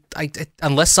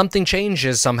 unless something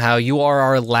changes somehow, you are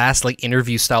our last like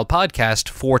interview style podcast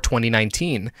for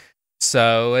 2019.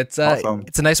 So it's awesome.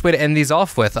 It's a nice way to end these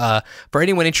off with. For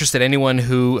anyone interested, anyone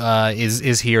who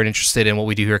is here and interested in what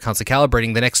we do here at Constantly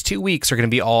Calibrating, the next 2 weeks are going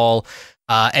to be all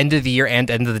end of the year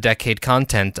and end of the decade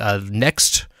content.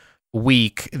 Next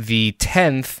week, the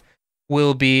 10th,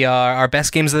 will be our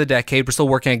best games of the decade. We're still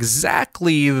working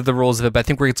exactly the rules of it, but I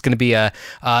think it's going to be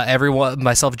everyone,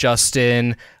 myself,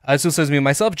 Justin. This says me,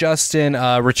 myself, Justin,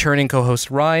 returning co-host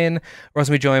Ryan. We're also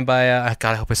going to be joined by,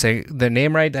 God, I hope I say the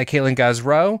name right, Caitlin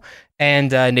Gazro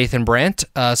and Nathan Brandt.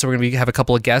 So we're going to have a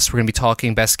couple of guests. We're going to be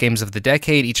talking best games of the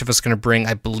decade. Each of us going to bring,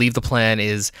 I believe the plan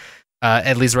is,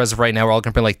 at least as of right now, we're all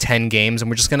going to bring like 10 games, and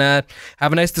we're just going to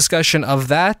have a nice discussion of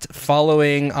that.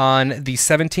 Following on the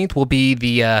 17th will be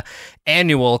the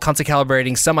annual Constantly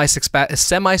Calibrating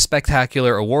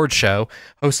semi-spectacular award show,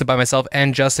 hosted by myself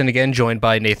and Justin, again joined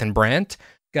by Nathan Brandt,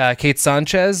 Kate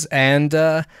Sanchez, and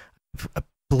I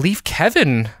believe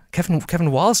Kevin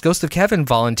Wallace, Ghost of Kevin,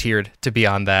 volunteered to be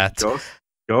on that.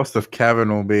 Ghost of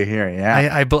Kevin will be here. Yeah,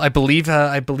 I believe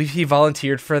he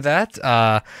volunteered for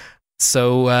that.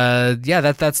 So yeah,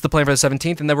 that's the plan for the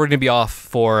 17th, and then we're going to be off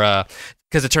for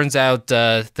because it turns out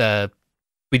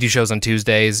we do shows on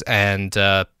Tuesdays, and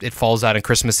it falls out on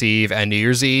Christmas Eve and New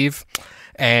Year's Eve,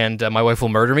 and my wife will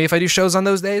murder me if I do shows on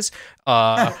those days.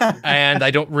 And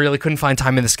I couldn't find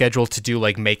time in the schedule to do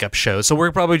like makeup shows, so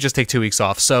we'll probably just take 2 weeks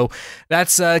off. So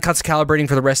that's Constantly Calibrating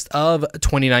for the rest of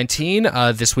 2019.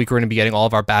 This week we're going to be getting all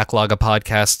of our backlog of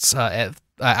podcasts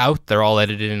out. They're all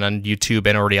edited and on YouTube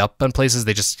and already up on places.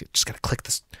 They just gotta click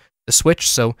the switch.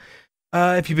 So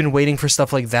if you've been waiting for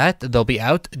stuff like that, they'll be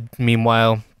out.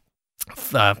 Meanwhile,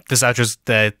 this outro's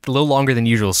a little longer than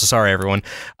usual, so sorry everyone.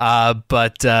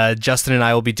 But Justin and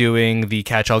I will be doing the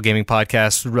Catch All Gaming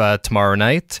podcast tomorrow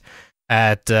night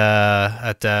at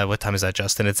what time is that,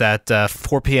 Justin? It's at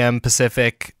 4 p.m.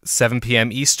 Pacific, 7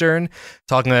 p.m. Eastern.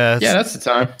 Talking that's the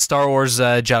time. Star Wars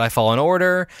Jedi Fallen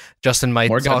Order. Justin might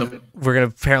talk. We're going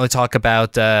to apparently talk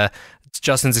about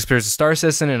Justin's experience with Star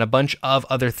Citizen and a bunch of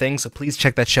other things. So please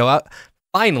check that show out.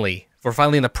 We're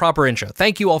finally in the proper intro.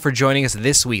 Thank you all for joining us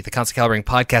this week. The Constantly Calibrating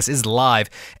podcast is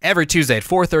live every Tuesday at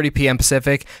 4:30 p.m.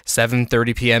 Pacific,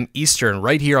 7:30 p.m. Eastern,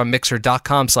 right here on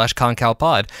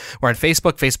mixer.com/ConCalPod. We're on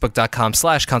Facebook,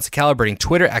 facebook.com/ConstantlyCalibrating,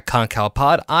 Twitter at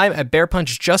ConCalPod. I'm at Bear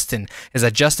Punch. Justin is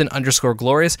at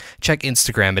Justin_Glorious. Check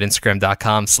Instagram at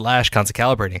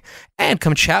Instagram.com/ConstantlyCalibrating. And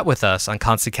come chat with us on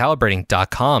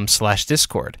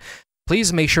ConstantlyCalibrating.com/Discord.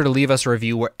 Please make sure to leave us a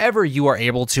review wherever you are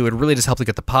able to. It really does help to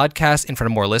get the podcast in front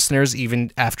of more listeners,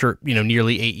 even after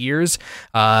nearly 8 years.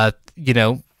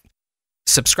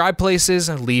 Subscribe places,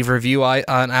 leave a review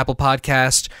on Apple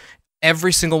Podcast.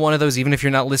 Every single one of those, even if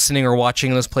you're not listening or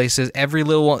watching in those places, every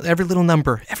little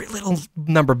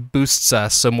number boosts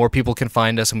us so more people can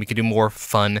find us and we can do more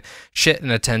fun shit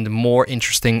and attend more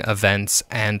interesting events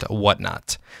and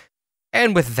whatnot.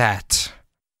 And with that,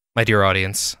 my dear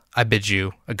audience, I bid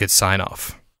you a good sign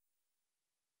off.